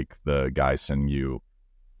not like the guy sending you,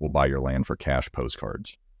 we'll buy your land for cash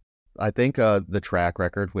postcards? I think the track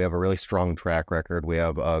record, we have a really strong track record. We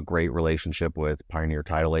have a great relationship with Pioneer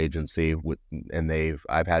Title Agency, and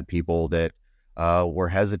I've had people that were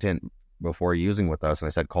hesitant before using with us, and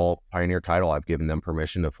I said, call Pioneer Title. I've given them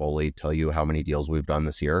permission to fully tell you how many deals we've done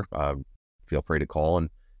this year. Feel free to call and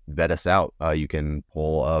vet us out. You can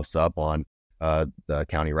pull us up on the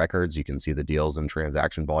county records. You can see the deals and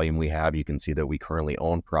transaction volume we have. You can see that we currently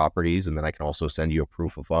own properties, and then I can also send you a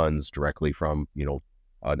proof of funds directly from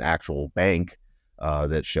an actual bank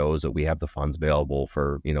that shows that we have the funds available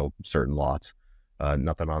for certain lots.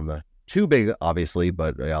 Nothing on the too big, obviously,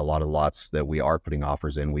 but a lot of lots that we are putting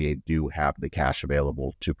offers in, we do have the cash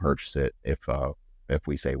available to purchase it if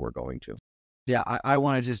we say we're going to. Yeah, I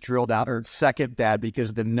want to just drill down or second that,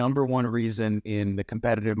 because the number one reason in the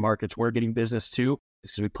competitive markets we're getting business too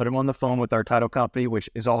is because we put them on the phone with our title company, which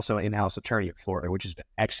is also an in-house attorney in Florida, which has been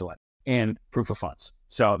excellent, and proof of funds.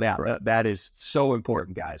 So that is so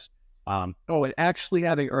important, guys. And actually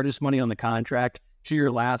having earnest money on the contract, to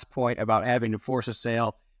your last point about having to force a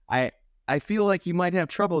sale, I feel like you might have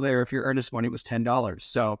trouble there if your earnest money was $10.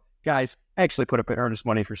 So guys, actually put up an earnest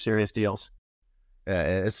money for serious deals.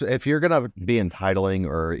 If you're going to be entitling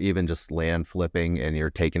or even just land flipping and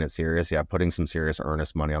you're taking it serious, putting some serious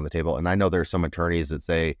earnest money on the table. And I know there's some attorneys that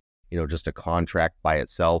say, just a contract by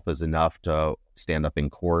itself is enough to stand up in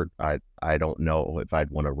court. I don't know if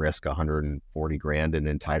I'd want to risk $140,000 in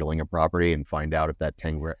entitling a property and find out if that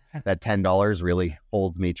 $10 really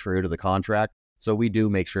holds me true to the contract. So we do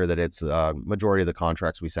make sure that it's majority of the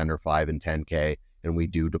contracts we send are $5,000 and $10,000, and we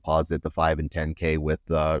do deposit the $5,000 and $10,000 with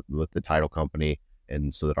the title company,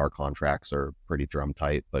 and so that our contracts are pretty drum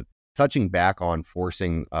tight. But touching back on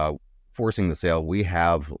forcing the sale, we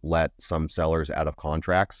have let some sellers out of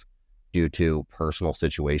contracts due to personal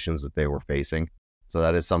situations that they were facing. So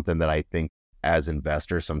that is something that I think as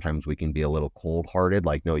investors, sometimes we can be a little cold-hearted,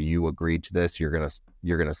 like, no, you agreed to this, you're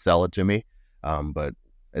gonna sell it to me. But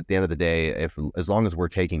at the end of the day, as long as we're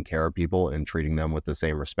taking care of people and treating them with the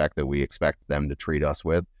same respect that we expect them to treat us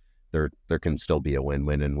with, there can still be a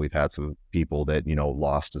win-win. And we've had some people that,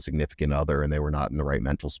 lost a significant other and they were not in the right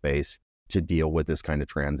mental space to deal with this kind of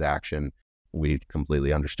transaction. We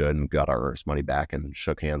completely understood and got our earnest money back and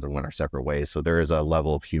shook hands and went our separate ways. So there is a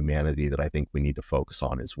level of humanity that I think we need to focus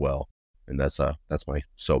on as well. And that's my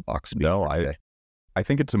soapbox. No, I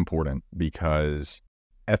think it's important, because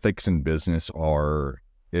ethics in business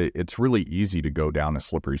it's really easy to go down a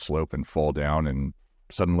slippery slope and fall down, and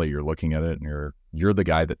suddenly you're looking at it and you're the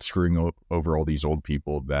guy that's screwing over all these old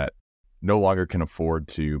people that no longer can afford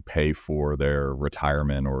to pay for their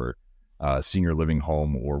retirement or senior living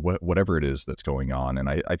home or whatever it is that's going on. And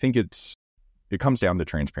I think it comes down to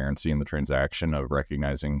transparency in the transaction of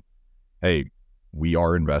recognizing, hey, we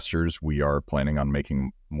are investors. We are planning on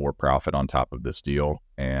making more profit on top of this deal.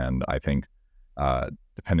 And I think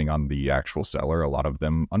depending on the actual seller, a lot of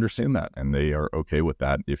them understand that and they are okay with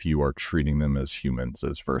that if you are treating them as humans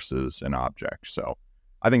as versus an object. So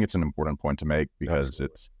I think it's an important point to make because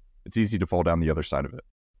Absolutely. it's easy to fall down the other side of it.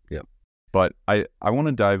 Yep. But I want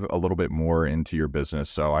to dive a little bit more into your business.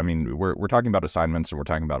 So, I mean, we're talking about assignments and we're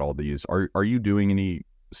talking about all these. Are you doing any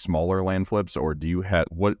smaller land flips, or do you have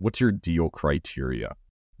what's your deal criteria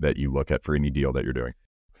that you look at for any deal that you're doing?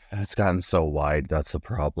 It's gotten so wide. That's the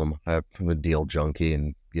problem. I'm a deal junkie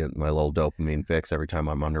and get my little dopamine fix every time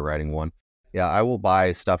I'm underwriting one. Yeah, I will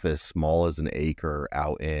buy stuff as small as an acre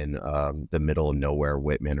out in the middle of nowhere,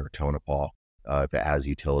 Whitman or Tonopah, if it has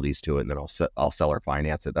utilities to it, and then I'll sell or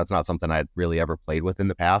finance it. That's not something I'd really ever played with in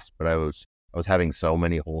the past, but I was having so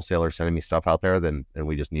many wholesalers sending me stuff out there, and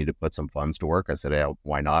we just needed to put some funds to work. I said, hey,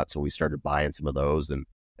 why not? So we started buying some of those, and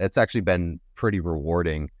it's actually been pretty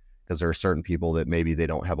rewarding because there are certain people that maybe they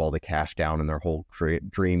don't have all the cash down and their whole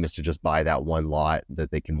dream is to just buy that one lot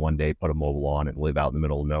that they can one day put a mobile on and live out in the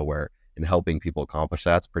middle of nowhere, and helping people accomplish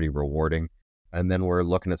that's pretty rewarding. And then we're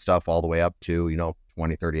looking at stuff all the way up to,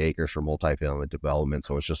 20, 30 acres for multifamily development.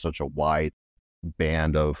 So it's just such a wide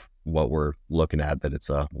band of what we're looking at that it's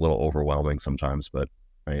a little overwhelming sometimes, but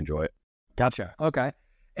I enjoy it. Gotcha. Okay.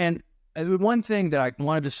 And one thing that I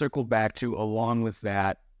wanted to circle back to along with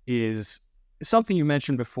that is something you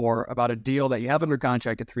mentioned before about a deal that you have under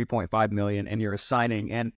contract at $3.5 million and you're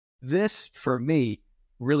assigning. And this, for me,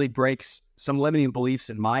 really breaks some limiting beliefs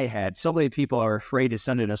in my head. So many people are afraid to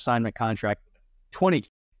send an assignment contract 20.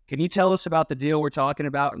 Can you tell us about the deal we're talking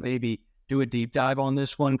about and maybe do a deep dive on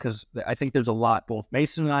this one? Because I think there's a lot both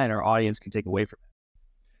Mason and I and our audience can take away from it.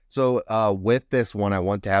 So with this one, I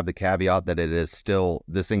want to have the caveat that it is still,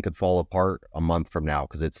 this thing could fall apart a month from now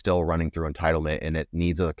because it's still running through entitlement and it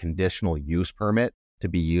needs a conditional use permit to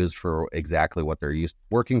be used for exactly what they're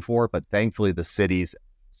working for. But thankfully, the city's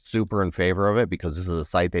super in favor of it because this is a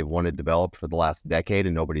site they've wanted developed for the last decade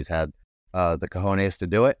and nobody's had the cojones to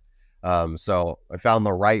do it. So I found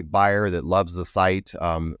the right buyer that loves the site.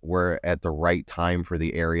 We're at the right time for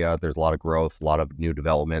the area. There's a lot of growth, a lot of new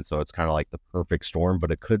development. So it's kind of like the perfect storm, but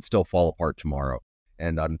it could still fall apart tomorrow.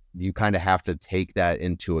 And you kind of have to take that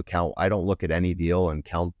into account. I don't look at any deal and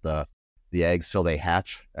count the eggs till they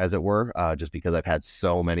hatch, as it were, just because I've had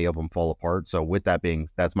so many of them fall apart. So with that being,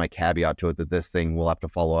 that's my caveat to it, that this thing will have to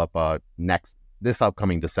follow up this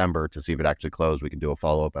upcoming December to see if it actually closed. We can do a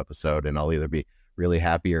follow-up episode and I'll either be really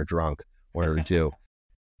happy or drunk, one of the two.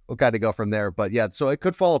 We'll kind of go from there. But yeah, so it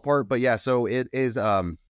could fall apart. But yeah, so it is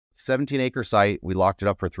 17-acre site. We locked it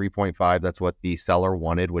up for 3.5. That's what the seller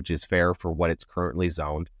wanted, which is fair for what it's currently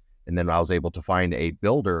zoned. And then I was able to find a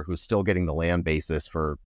builder who's still getting the land basis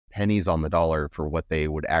for pennies on the dollar for what they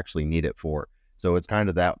would actually need it for. So it's kind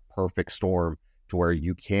of that perfect storm to where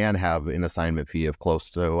you can have an assignment fee of close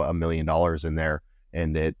to $1 million in there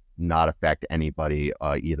and it not affect anybody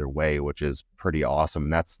either way, which is pretty awesome.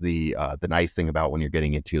 And that's the nice thing about when you're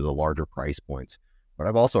getting into the larger price points. But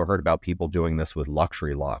I've also heard about people doing this with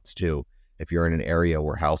luxury lots too. If you're in an area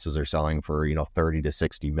where houses are selling for 30 to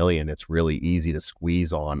 60 million, it's really easy to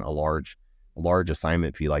squeeze on a large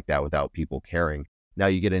assignment fee like that without people caring. Now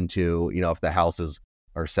you get into if the houses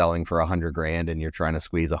are selling for $100,000 and you're trying to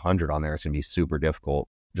squeeze 100 on there, it's gonna be super difficult.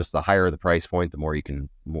 Just the higher the price point, the more you can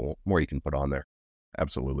put on there.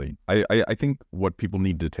 Absolutely. I think what people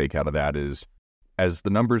need to take out of that is as the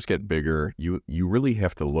numbers get bigger, you really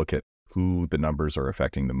have to look at who the numbers are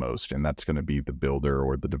affecting the most. And that's going to be the builder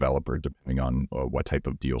or the developer, depending on what type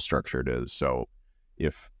of deal structure it is. So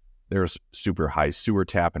if there's super high sewer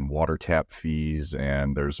tap and water tap fees,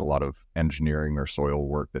 and there's a lot of engineering or soil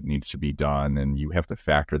work that needs to be done, and you have to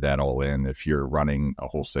factor that all in if you're running a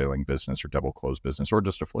wholesaling business or double close business or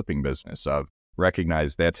just a flipping business,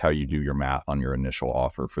 recognize that's how you do your math on your initial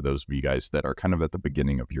offer for those of you guys that are kind of at the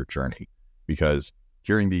beginning of your journey. Because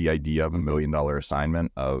hearing the idea of $1 million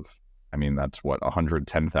assignment that's what,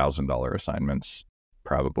 $110,000 assignments,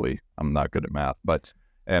 probably. I'm not good at math,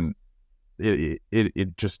 and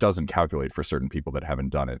it just doesn't calculate for certain people that haven't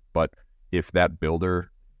done it. But if that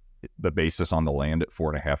builder, the basis on the land at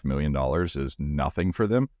 $4.5 million is nothing for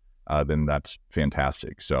them, then that's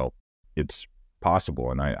fantastic. So it's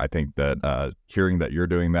possible. And I think that hearing that you're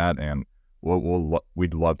doing that, and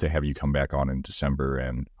we'd love to have you come back on in December,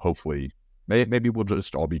 and hopefully maybe we'll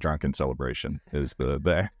just all be drunk in celebration is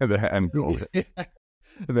the end goal.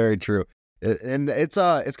 Very true. And it's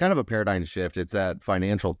kind of a paradigm shift. It's that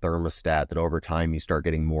financial thermostat that over time you start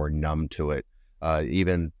getting more numb to it.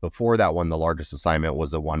 Even before that one, the largest assignment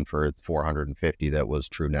was the one for 450 that was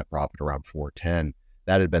true net profit around 410.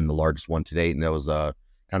 that had been the largest one to date. And that was a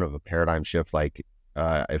kind of a paradigm shift. Like,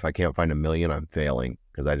 if I can't find $1 million, I'm failing,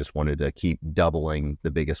 because I just wanted to keep doubling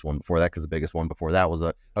the biggest one before that, because the biggest one before that was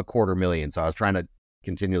a $250,000. So I was trying to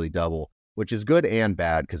continually double, which is good and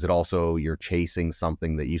bad, because it also, you're chasing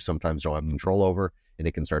something that you sometimes don't have control over, and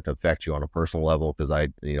it can start to affect you on a personal level. Because I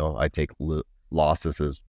take losses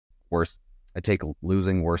as worse. I take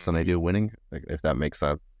losing worse than I do winning, if that makes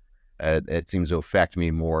sense. It seems to affect me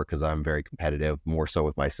more because I'm very competitive, more so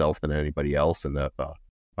with myself than anybody else. And if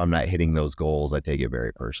I'm not hitting those goals, I take it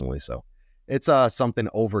very personally. So it's something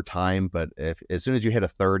over time, but as soon as you hit a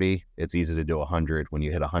 30, it's easy to do 100. When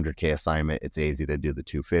you hit a 100K assignment, it's easy to do the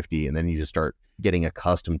 250. And then you just start getting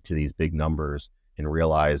accustomed to these big numbers and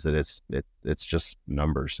realize that it's just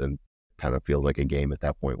numbers, and kind of feels like a game at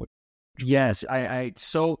that point. Yes,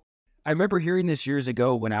 I remember hearing this years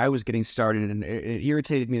ago when I was getting started, and it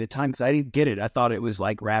irritated me at the time because I didn't get it. I thought it was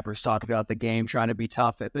like rappers talking about the game, trying to be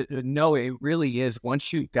tough. But no, it really is.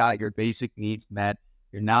 Once you've got your basic needs met,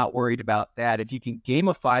 you're not worried about that. If you can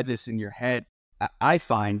gamify this in your head, I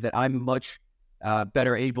find that I'm much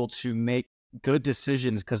better able to make good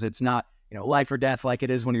decisions, because it's not, life or death like it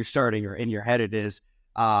is when you're starting, or in your head it is.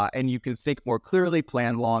 And you can think more clearly,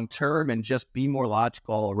 plan long term, and just be more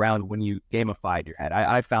logical around when you gamify your head.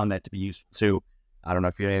 I found that to be useful too. I don't know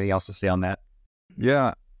if you have anything else to say on that.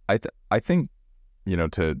 Yeah, I think,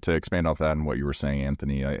 to expand off that and what you were saying,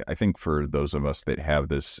 Anthony, I think for those of us that have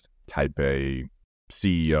this type A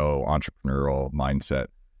CEO entrepreneurial mindset,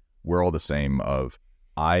 we're all the same of,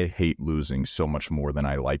 I hate losing so much more than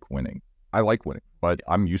I like winning. I like winning, but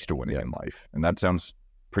I'm used to winning in life. And that sounds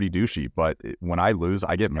pretty douchey, but when I lose,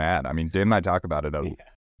 I get mad. I mean, Dan and I talk about it.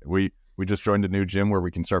 We just joined a new gym where we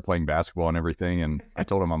can start playing basketball and everything. And I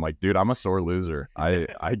told him, I'm like, dude, I'm a sore loser. I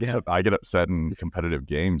get upset in competitive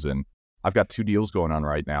games. And I've got 2 deals going on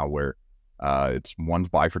right now where it's one's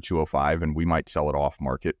buy for 205, and we might sell it off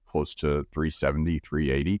market close to 370,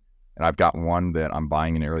 380. And I've got one that I'm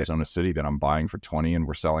buying in Arizona City that I'm buying for 20, and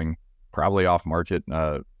we're selling probably off market.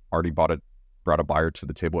 Already brought a buyer to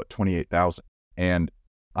the table at 28,000. And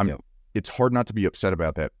it's hard not to be upset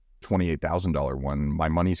about that $28,000 one. My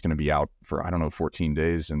money's going to be out for, 14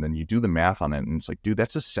 days. And then you do the math on it, and it's like, dude,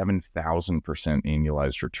 that's a 7,000%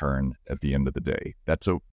 annualized return at the end of the day.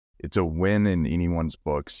 It's a win in anyone's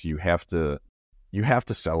books. You have to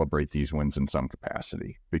celebrate these wins in some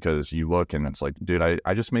capacity, because you look and it's like, dude,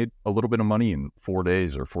 I just made a little bit of money in 4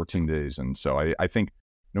 days or 14 days. And so I think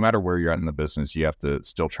no matter where you're at in the business, you have to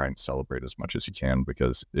still try and celebrate as much as you can,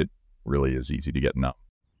 because it really is easy to get numb.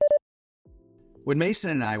 When Mason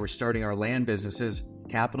and I were starting our land businesses,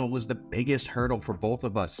 capital was the biggest hurdle for both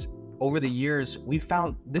of us. Over the years, we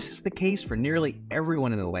found this is the case for nearly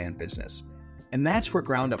everyone in the land business. And that's where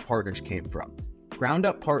Ground Up Partners came from. Ground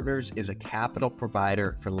Up Partners is a capital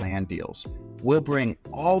provider for land deals. We'll bring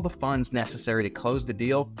all the funds necessary to close the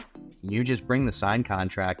deal. You just bring the signed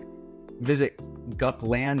contract. Visit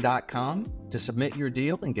gupland.com to submit your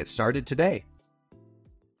deal and get started today.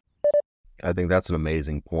 I think that's an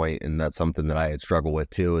amazing point, and that's something that I had struggled with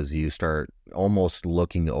too, is you start almost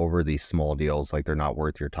looking over these small deals like they're not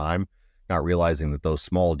worth your time, not realizing that those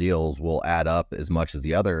small deals will add up as much as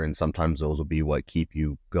the other, and sometimes those will be what keep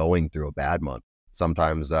you going through a bad month.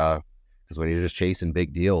 Sometimes, because when you're just chasing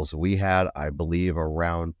big deals, we had, I believe,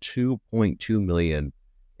 around $2.2 million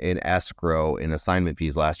in escrow in assignment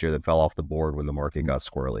fees last year that fell off the board when the market got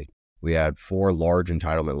squirrely. We had 4 large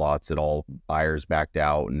entitlement lots that all buyers backed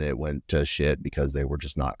out, and it went to shit because they were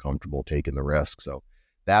just not comfortable taking the risk. So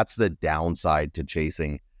that's the downside to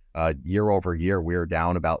chasing. Year over year, we're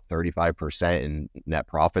down about 35% in net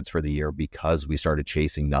profits for the year because we started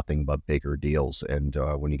chasing nothing but bigger deals. And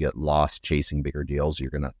when you get lost chasing bigger deals, you're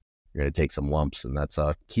gonna take some lumps, and that's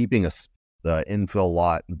keeping the infill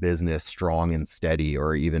lot business strong and steady,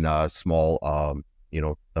 or even a small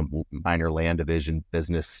the minor land division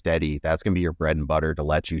business steady. That's going to be your bread and butter to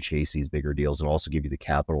let you chase these bigger deals, and also give you the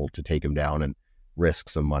capital to take them down and risk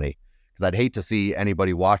some money. Because I'd hate to see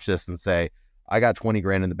anybody watch this and say, I got 20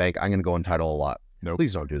 grand in the bank, I'm going to go entitle a lot. Nope.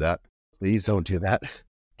 Please don't do that. Please don't do that.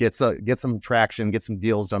 Get some traction, get some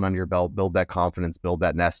deals done on your belt, build that confidence, build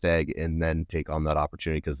that nest egg, and then take on that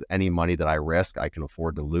opportunity. Because any money that I risk, I can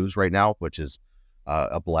afford to lose right now, which is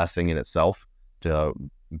a blessing in itself to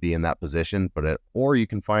be in that position. Or you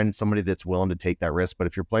can find somebody that's willing to take that risk. But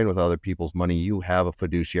if you're playing with other people's money, you have a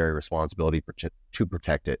fiduciary responsibility to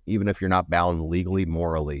protect it. Even if you're not bound legally,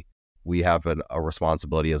 morally, we have a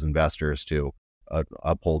responsibility as investors to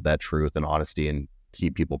uphold that truth and honesty and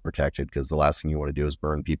keep people protected, because the last thing you want to do is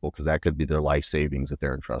burn people, because that could be their life savings that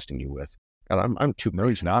they're entrusting you with. And I'm too No,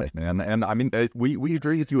 he's not, man. And I mean, we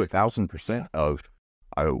agree with you 1,000% of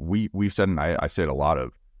we've said, and I said a lot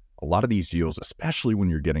of these deals, especially when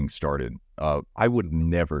you're getting started. I would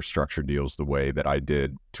never structure deals the way that I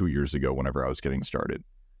did 2 years ago whenever I was getting started.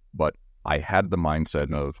 But I had the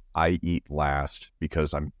mindset of I eat last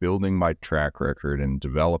because I'm building my track record and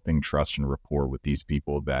developing trust and rapport with these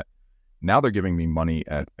people that now they're giving me money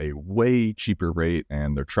at a way cheaper rate,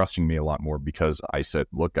 and they're trusting me a lot more because I said,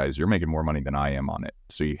 look, guys, you're making more money than I am on it.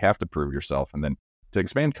 So you have to prove yourself. And then to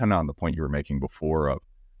expand kind of on the point you were making before of,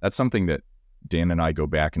 that's something that Dan and I go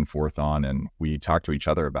back and forth on, and we talk to each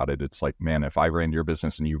other about it. It's like, man, if I ran your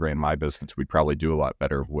business and you ran my business, we'd probably do a lot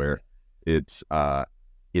better, where it's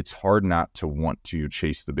hard not to want to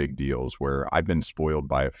chase the big deals, where I've been spoiled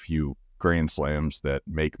by a few grand slams that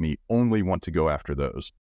make me only want to go after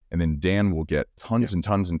those. And then Dan will get tons and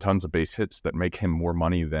tons and tons of base hits that make him more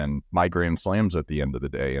money than my grand slams at the end of the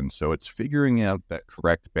day. And so it's figuring out that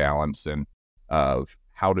correct balance and of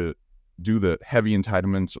how to do the heavy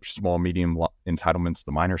entitlements or small, medium entitlements,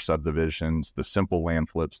 the minor subdivisions, the simple land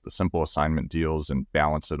flips, the simple assignment deals, and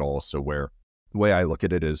balance it all. So where the way I look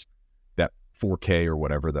at it is that 4K or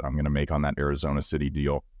whatever that I'm going to make on that Arizona City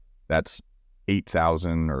deal, that's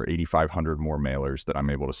 8,000 or 8,500 more mailers that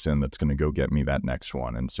I'm able to send that's going to go get me that next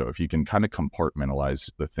one. And so if you can kind of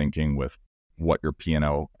compartmentalize the thinking with what your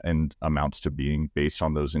P&L and amounts to being based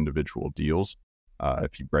on those individual deals,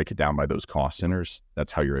 if you break it down by those cost centers,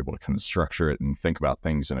 that's how you're able to kind of structure it and think about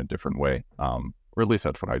things in a different way. Or at least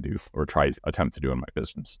that's what I do, or attempt to do in my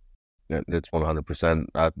business. It's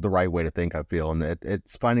 100% the right way to think, I feel. And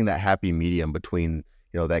it's finding that happy medium between,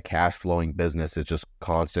 that cash flowing business is just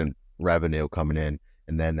constant revenue coming in.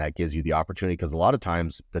 And then that gives you the opportunity, because a lot of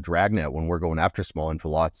times the dragnet, when we're going after small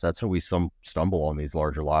infill lots, that's how we stumble on these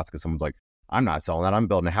larger lots, because someone's like, I'm not selling that, I'm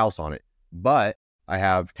building a house on it. But I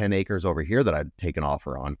have 10 acres over here that I'd take an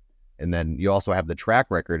offer on. And then you also have the track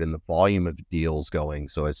record and the volume of deals going.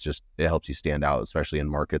 So it helps you stand out, especially in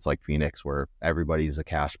markets like Phoenix, where everybody's a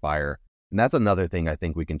cash buyer. And that's another thing I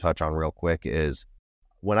think we can touch on real quick is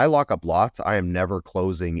when I lock up lots, I am never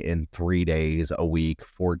closing in 3 days, a week,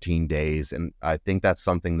 14 days. And I think that's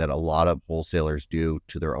something that a lot of wholesalers do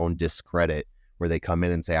to their own discredit, where they come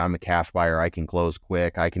in and say, I'm a cash buyer, I can close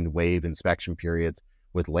quick, I can waive inspection periods.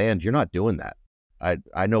 With land, you're not doing that.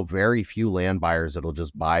 I know very few land buyers that'll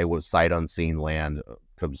just buy with sight unseen land,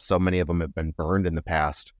 because so many of them have been burned in the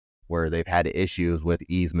past, where they've had issues with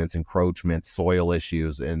easements, encroachments, soil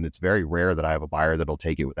issues. And it's very rare that I have a buyer that'll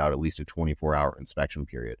take it without at least a 24-hour inspection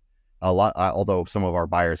period. Although some of our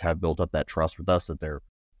buyers have built up that trust with us, that they're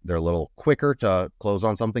a little quicker to close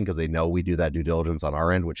on something because they know we do that due diligence on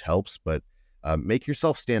our end, which helps. But make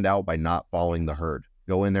yourself stand out by not following the herd.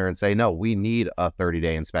 Go in there and say, no, we need a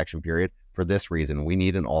 30-day inspection period for this reason. We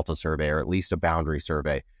need an ALTA survey, or at least a boundary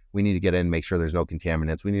survey. We need to get in, make sure there's no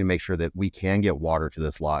contaminants. We need to make sure that we can get water to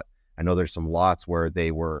this lot. I know there's some lots where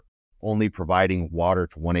they were only providing water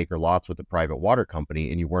to 1 acre lots with a private water company,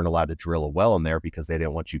 and you weren't allowed to drill a well in there because they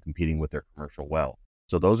didn't want you competing with their commercial well.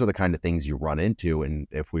 So those are the kind of things you run into. And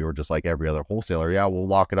if we were just like every other wholesaler, we'll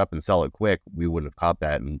lock it up and sell it quick, we wouldn't have caught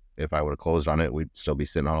that. And if I would have closed on it, we'd still be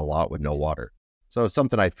sitting on a lot with no water. So it's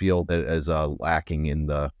something I feel that is lacking in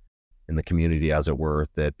the community, as it were,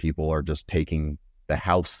 that people are just taking the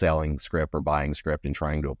house selling script or buying script and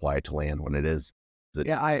trying to apply it to land when it is.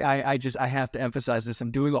 Yeah, I have to emphasize this.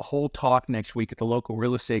 I'm doing a whole talk next week at the local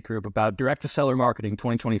real estate group about direct to seller marketing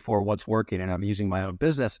 2024, what's working. And I'm using my own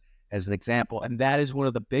business as an example. And that is one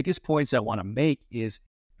of the biggest points I want to make is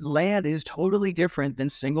land is totally different than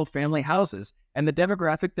single family houses. And the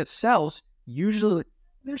demographic that sells, usually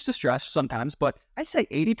there's distress sometimes, but I'd say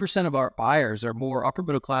 80% of our buyers are more upper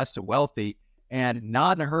middle class to wealthy and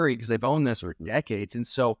not in a hurry because they've owned this for decades. And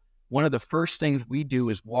so one of the first things we do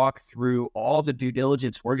is walk through all the due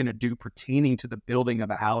diligence we're going to do pertaining to the building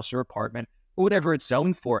of a house or apartment or whatever it's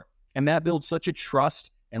zoned for. And that builds such a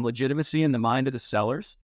trust and legitimacy in the mind of the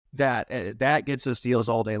sellers that that gets us deals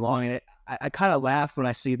all day long. And I kind of laugh when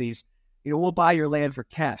I see these, we'll buy your land for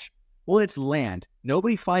cash. Well, it's land.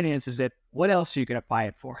 Nobody finances it. What else are you going to buy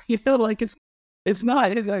it for? It's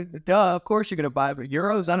not. Duh, of course you're going to buy it for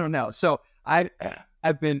euros. I don't know. So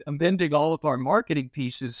I've been amending all of our marketing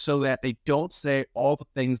pieces so that they don't say all the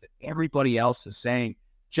things that everybody else is saying,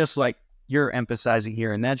 just like you're emphasizing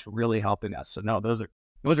here. And that's really helping us. So no, those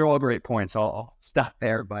are all great points. I'll stop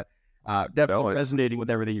there, but definitely resonating with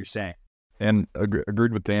everything you're saying. And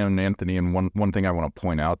agreed with Dan and Anthony. And one thing I want to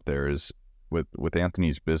point out there is with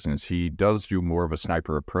Anthony's business, he does do more of a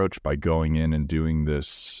sniper approach by going in and doing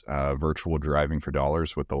this virtual driving for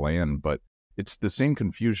dollars with the land. But it's the same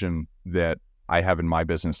confusion that I have in my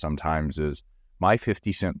business sometimes is my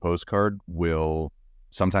 50-cent postcard will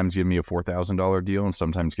sometimes give me a $4,000 deal and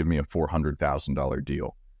sometimes give me a $400,000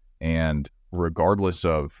 deal. And regardless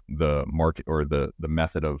of the market or the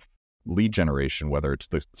method of lead generation, whether it's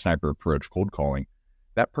the sniper approach, cold calling,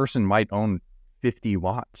 that person might own 50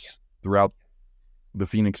 lots throughout the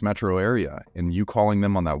Phoenix metro area. And you calling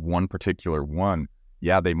them on that one particular one,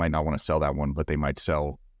 yeah, they might not want to sell that one, but they might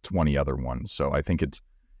sell 20 other ones. So I think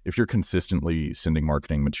if you're consistently sending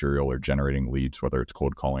marketing material or generating leads, whether it's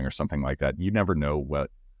cold calling or something like that, you never know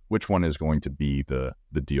which one is going to be the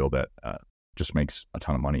deal that just makes a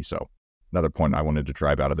ton of money. So another point I wanted to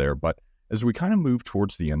drive out of there. But as we kind of move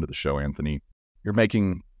towards the end of the show, Anthony, you're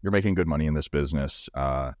making good money in this business.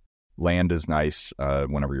 Land is nice.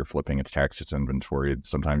 Whenever you're flipping, it's taxed, it's inventory.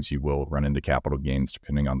 Sometimes you will run into capital gains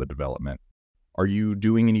depending on the development. Are you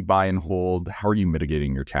doing any buy and hold? How are you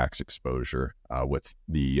mitigating your tax exposure with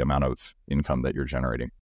the amount of income that you're generating?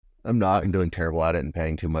 I'm not doing terrible at it and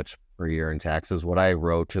paying too much per year in taxes. What I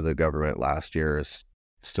wrote to the government last year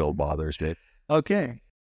still bothers me. Okay.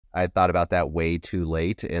 I thought about that way too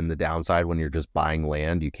late. And the downside, when you're just buying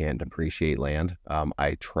land, you can't depreciate land.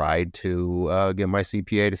 I tried to get my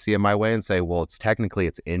CPA to see it my way and say, well, it's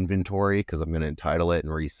inventory because I'm going to entitle it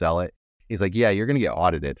and resell it. He's like, yeah, you're going to get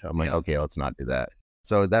audited. I'm like, okay, let's not do that.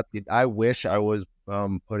 So I wish I was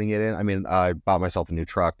putting it in. I mean, I bought myself a new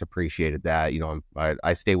truck, depreciated that.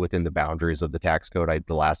 I stay within the boundaries of the tax code.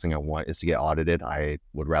 The last thing I want is to get audited. I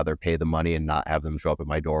would rather pay the money and not have them show up at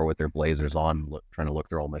my door with their blazers on, trying to look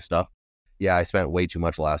through all my stuff. Yeah, I spent way too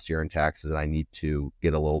much last year in taxes, and I need to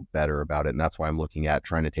get a little better about it. And that's why I'm looking at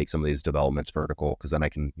trying to take some of these developments vertical, because then I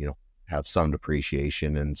can, have some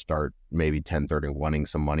depreciation and start maybe 1031ing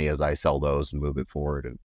some money as I sell those and move it forward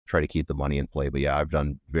and try to keep the money in play. But yeah, I've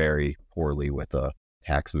done very poorly with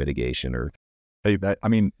tax mitigation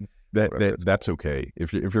that's okay.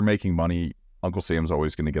 If you're making money, Uncle Sam's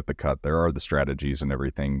always going to get the cut. There are the strategies and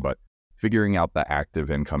everything, but figuring out the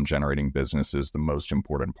active income generating business is the most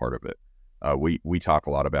important part of it. We talk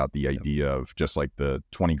a lot about the idea of just like the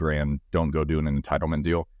 20 grand, don't go do an entitlement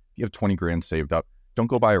deal. If you have 20 grand saved up, don't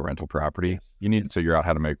go buy a rental property. You need to figure out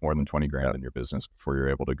how to make more than 20 grand in your business before you're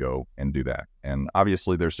able to go and do that. And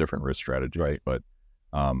obviously there's different risk strategies, right? But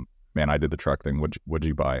man, I did the truck thing. What'd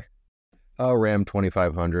you buy? Ram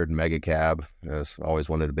 2500 mega cab. I always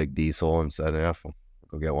wanted a big diesel and said, yeah, I'll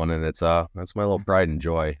go get one. And that's my little pride and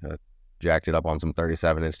joy. Jacked it up on some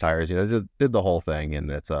 37-inch tires, just did the whole thing. And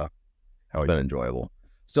it's been enjoyable.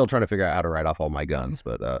 Still trying to figure out how to write off all my guns,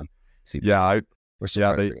 but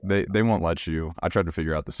they won't let you. I tried to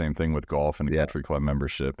figure out the same thing with golf and a country club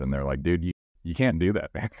membership, and they're like, dude, you can't do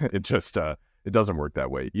that, man. It just it doesn't work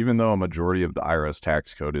that way. Even though a majority of the IRS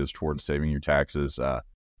tax code is towards saving your taxes,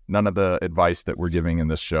 none of the advice that we're giving in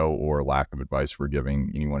this show or lack of advice we're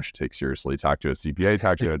giving anyone should take seriously. Talk to a CPA,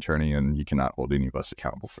 talk to an attorney, and you cannot hold any of us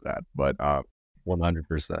accountable for that. But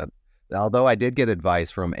 100%. Although I did get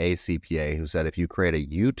advice from a CPA who said if you create a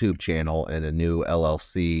YouTube channel and a new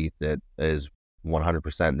LLC that is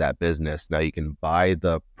 100% that business, now you can buy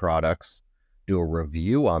the products, do a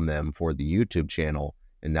review on them for the YouTube channel,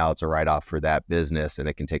 and now it's a write-off for that business, and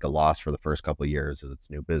it can take a loss for the first couple of years as it's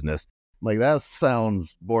new business. I'm like, that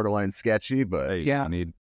sounds borderline sketchy, but I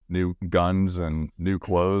need new guns and new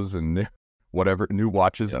clothes and new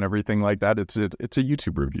watches and everything like that. It's a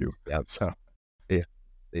YouTube review. Yeah. So yeah,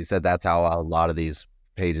 they said that's how a lot of these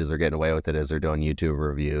pages are getting away with it, is they're doing YouTube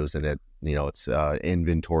reviews, and it's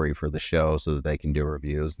inventory for the show so that they can do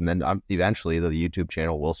reviews. And then eventually the YouTube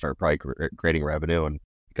channel will start probably creating revenue and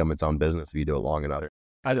become its own business if you do it long enough.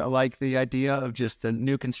 I like the idea of just the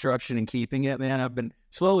new construction and keeping it, man. I've been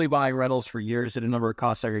slowly buying rentals for years at a number of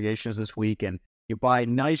cost segregations this week, and you buy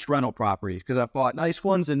nice rental properties because I've bought nice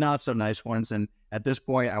ones and not so nice ones. And at this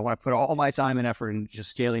point, I want to put all my time and effort into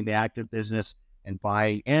just scaling the active business and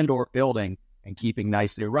buy and or building and keeping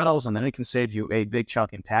nice new rentals, and then it can save you a big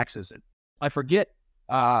chunk in taxes. And I forget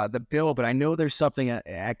the bill, but I know there's something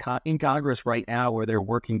in Congress right now where they're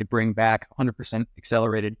working to bring back 100%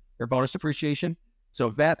 accelerated or bonus depreciation. So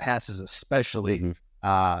if that passes, especially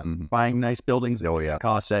buying nice buildings,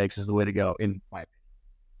 cost sags is the way to go, in my opinion.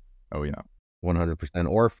 Oh yeah, 100%.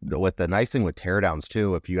 Or with the nice thing with teardowns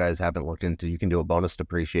too, if you guys haven't looked into, you can do a bonus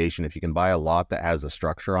depreciation. If you can buy a lot that has a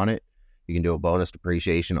structure on it, you can do a bonus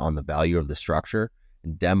depreciation on the value of the structure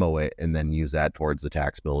and demo it, and then use that towards the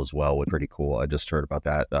tax bill as well. Which is pretty cool. I just heard about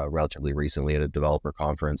that relatively recently at a developer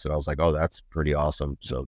conference, and I was like, oh, that's pretty awesome.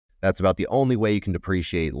 So that's about the only way you can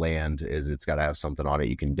depreciate land, is it's got to have something on it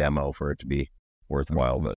you can demo for it to be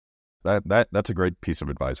worthwhile. But that's a great piece of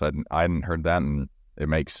advice. I hadn't heard that, and it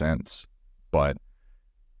makes sense. But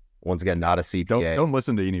Once again, not a CPA. Don't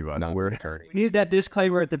listen to any of us. Not We're an attorney. We need that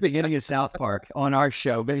disclaimer at the beginning of South Park on our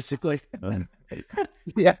show, basically.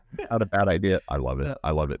 Yeah, not a bad idea. I love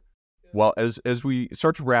it. Well, as we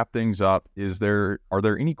start to wrap things up, are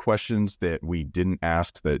there any questions that we didn't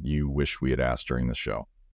ask that you wish we had asked during the show?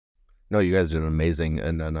 No, you guys did amazing.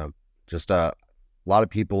 And then just a lot of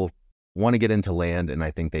people want to get into land, and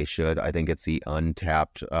I think they should. I think it's the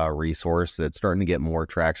untapped resource that's starting to get more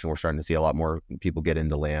traction. We're starting to see a lot more people get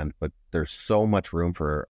into land, but there's so much room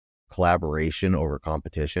for collaboration over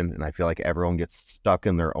competition. And I feel like everyone gets stuck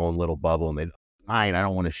in their own little bubble, and I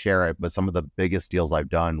don't want to share it. But some of the biggest deals I've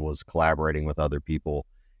done was collaborating with other people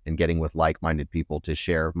and getting with like-minded people to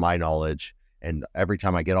share my knowledge. And every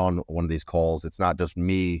time I get on one of these calls, it's not just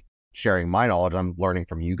me sharing my knowledge. I'm learning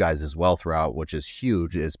from you guys as well throughout, which is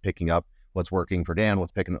huge, is picking up what's working for Dan,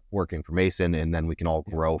 what's working for Mason, and then we can all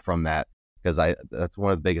grow from that. Because that's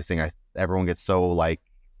one of the biggest things. Everyone gets so like,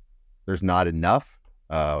 there's not enough.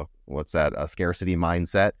 What's that? A scarcity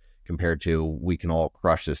mindset compared to we can all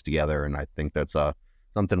crush this together. And I think that's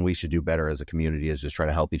something we should do better as a community, is just try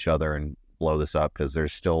to help each other and blow this up, because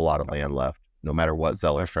there's still a lot of land left, no matter what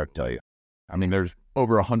sellers try to tell you. I mean, there's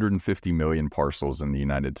over 150 million parcels in the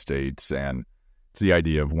United States, and it's the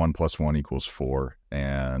idea of 1 + 1 = 4.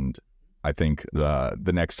 And I think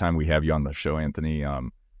the next time we have you on the show, Anthony,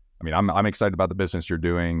 I'm excited about the business you're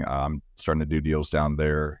doing. I'm starting to do deals down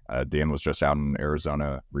there. Dan was just out in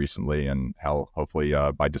Arizona recently, and hopefully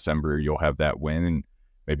by December you'll have that win, and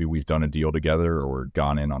maybe we've done a deal together or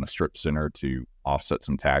gone in on a strip center to offset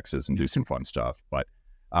some taxes and do some fun stuff. But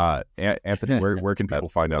Anthony, where can people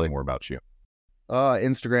find out more about you?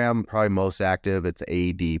 Instagram, probably most active. It's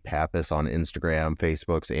AD Pappas on Instagram.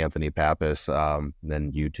 Facebook's Anthony Pappas.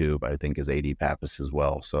 Then YouTube, I think, is AD Pappas as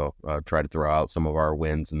well. So try to throw out some of our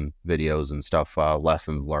wins and videos and stuff,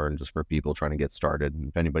 lessons learned, just for people trying to get started. And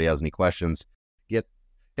if anybody has any questions, hit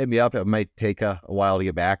me up. It might take a while to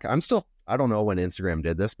get back. I don't know when Instagram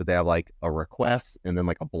did this, but they have like a request and then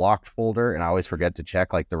like a blocked folder. And I always forget to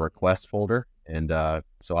check like the request folder. And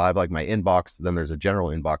so I have like my inbox, then there's a general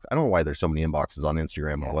inbox. I don't know why there's so many inboxes on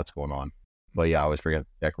Instagram or what's going on. But yeah, I always forget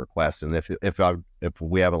to check requests. And if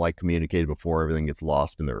we haven't like communicated before, everything gets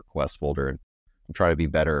lost in the request folder. And I'm trying to be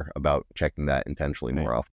better about checking that intentionally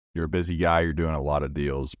more often. You're a busy guy. You're doing a lot of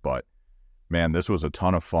deals, but man, this was a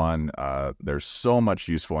ton of fun. There's so much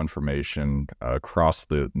useful information across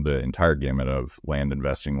the entire gamut of land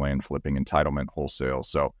investing, land flipping, entitlement, wholesale.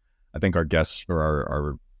 So I think our guests or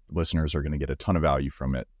our listeners are going to get a ton of value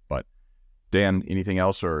from it. But Dan, anything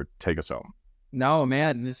else, or take us home? No,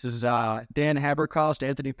 man, this is Dan Haberkost,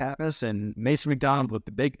 Anthony Pappas, and Mason McDonald with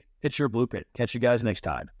the Big Picture Blueprint. Catch you guys next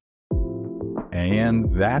time.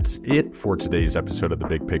 And that's it for today's episode of the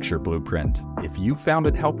Big Picture Blueprint. If you found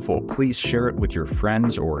it helpful, please share it with your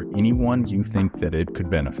friends or anyone you think that it could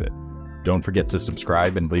benefit. Don't forget to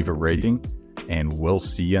subscribe and leave a rating, and we'll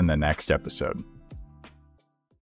see you in the next episode.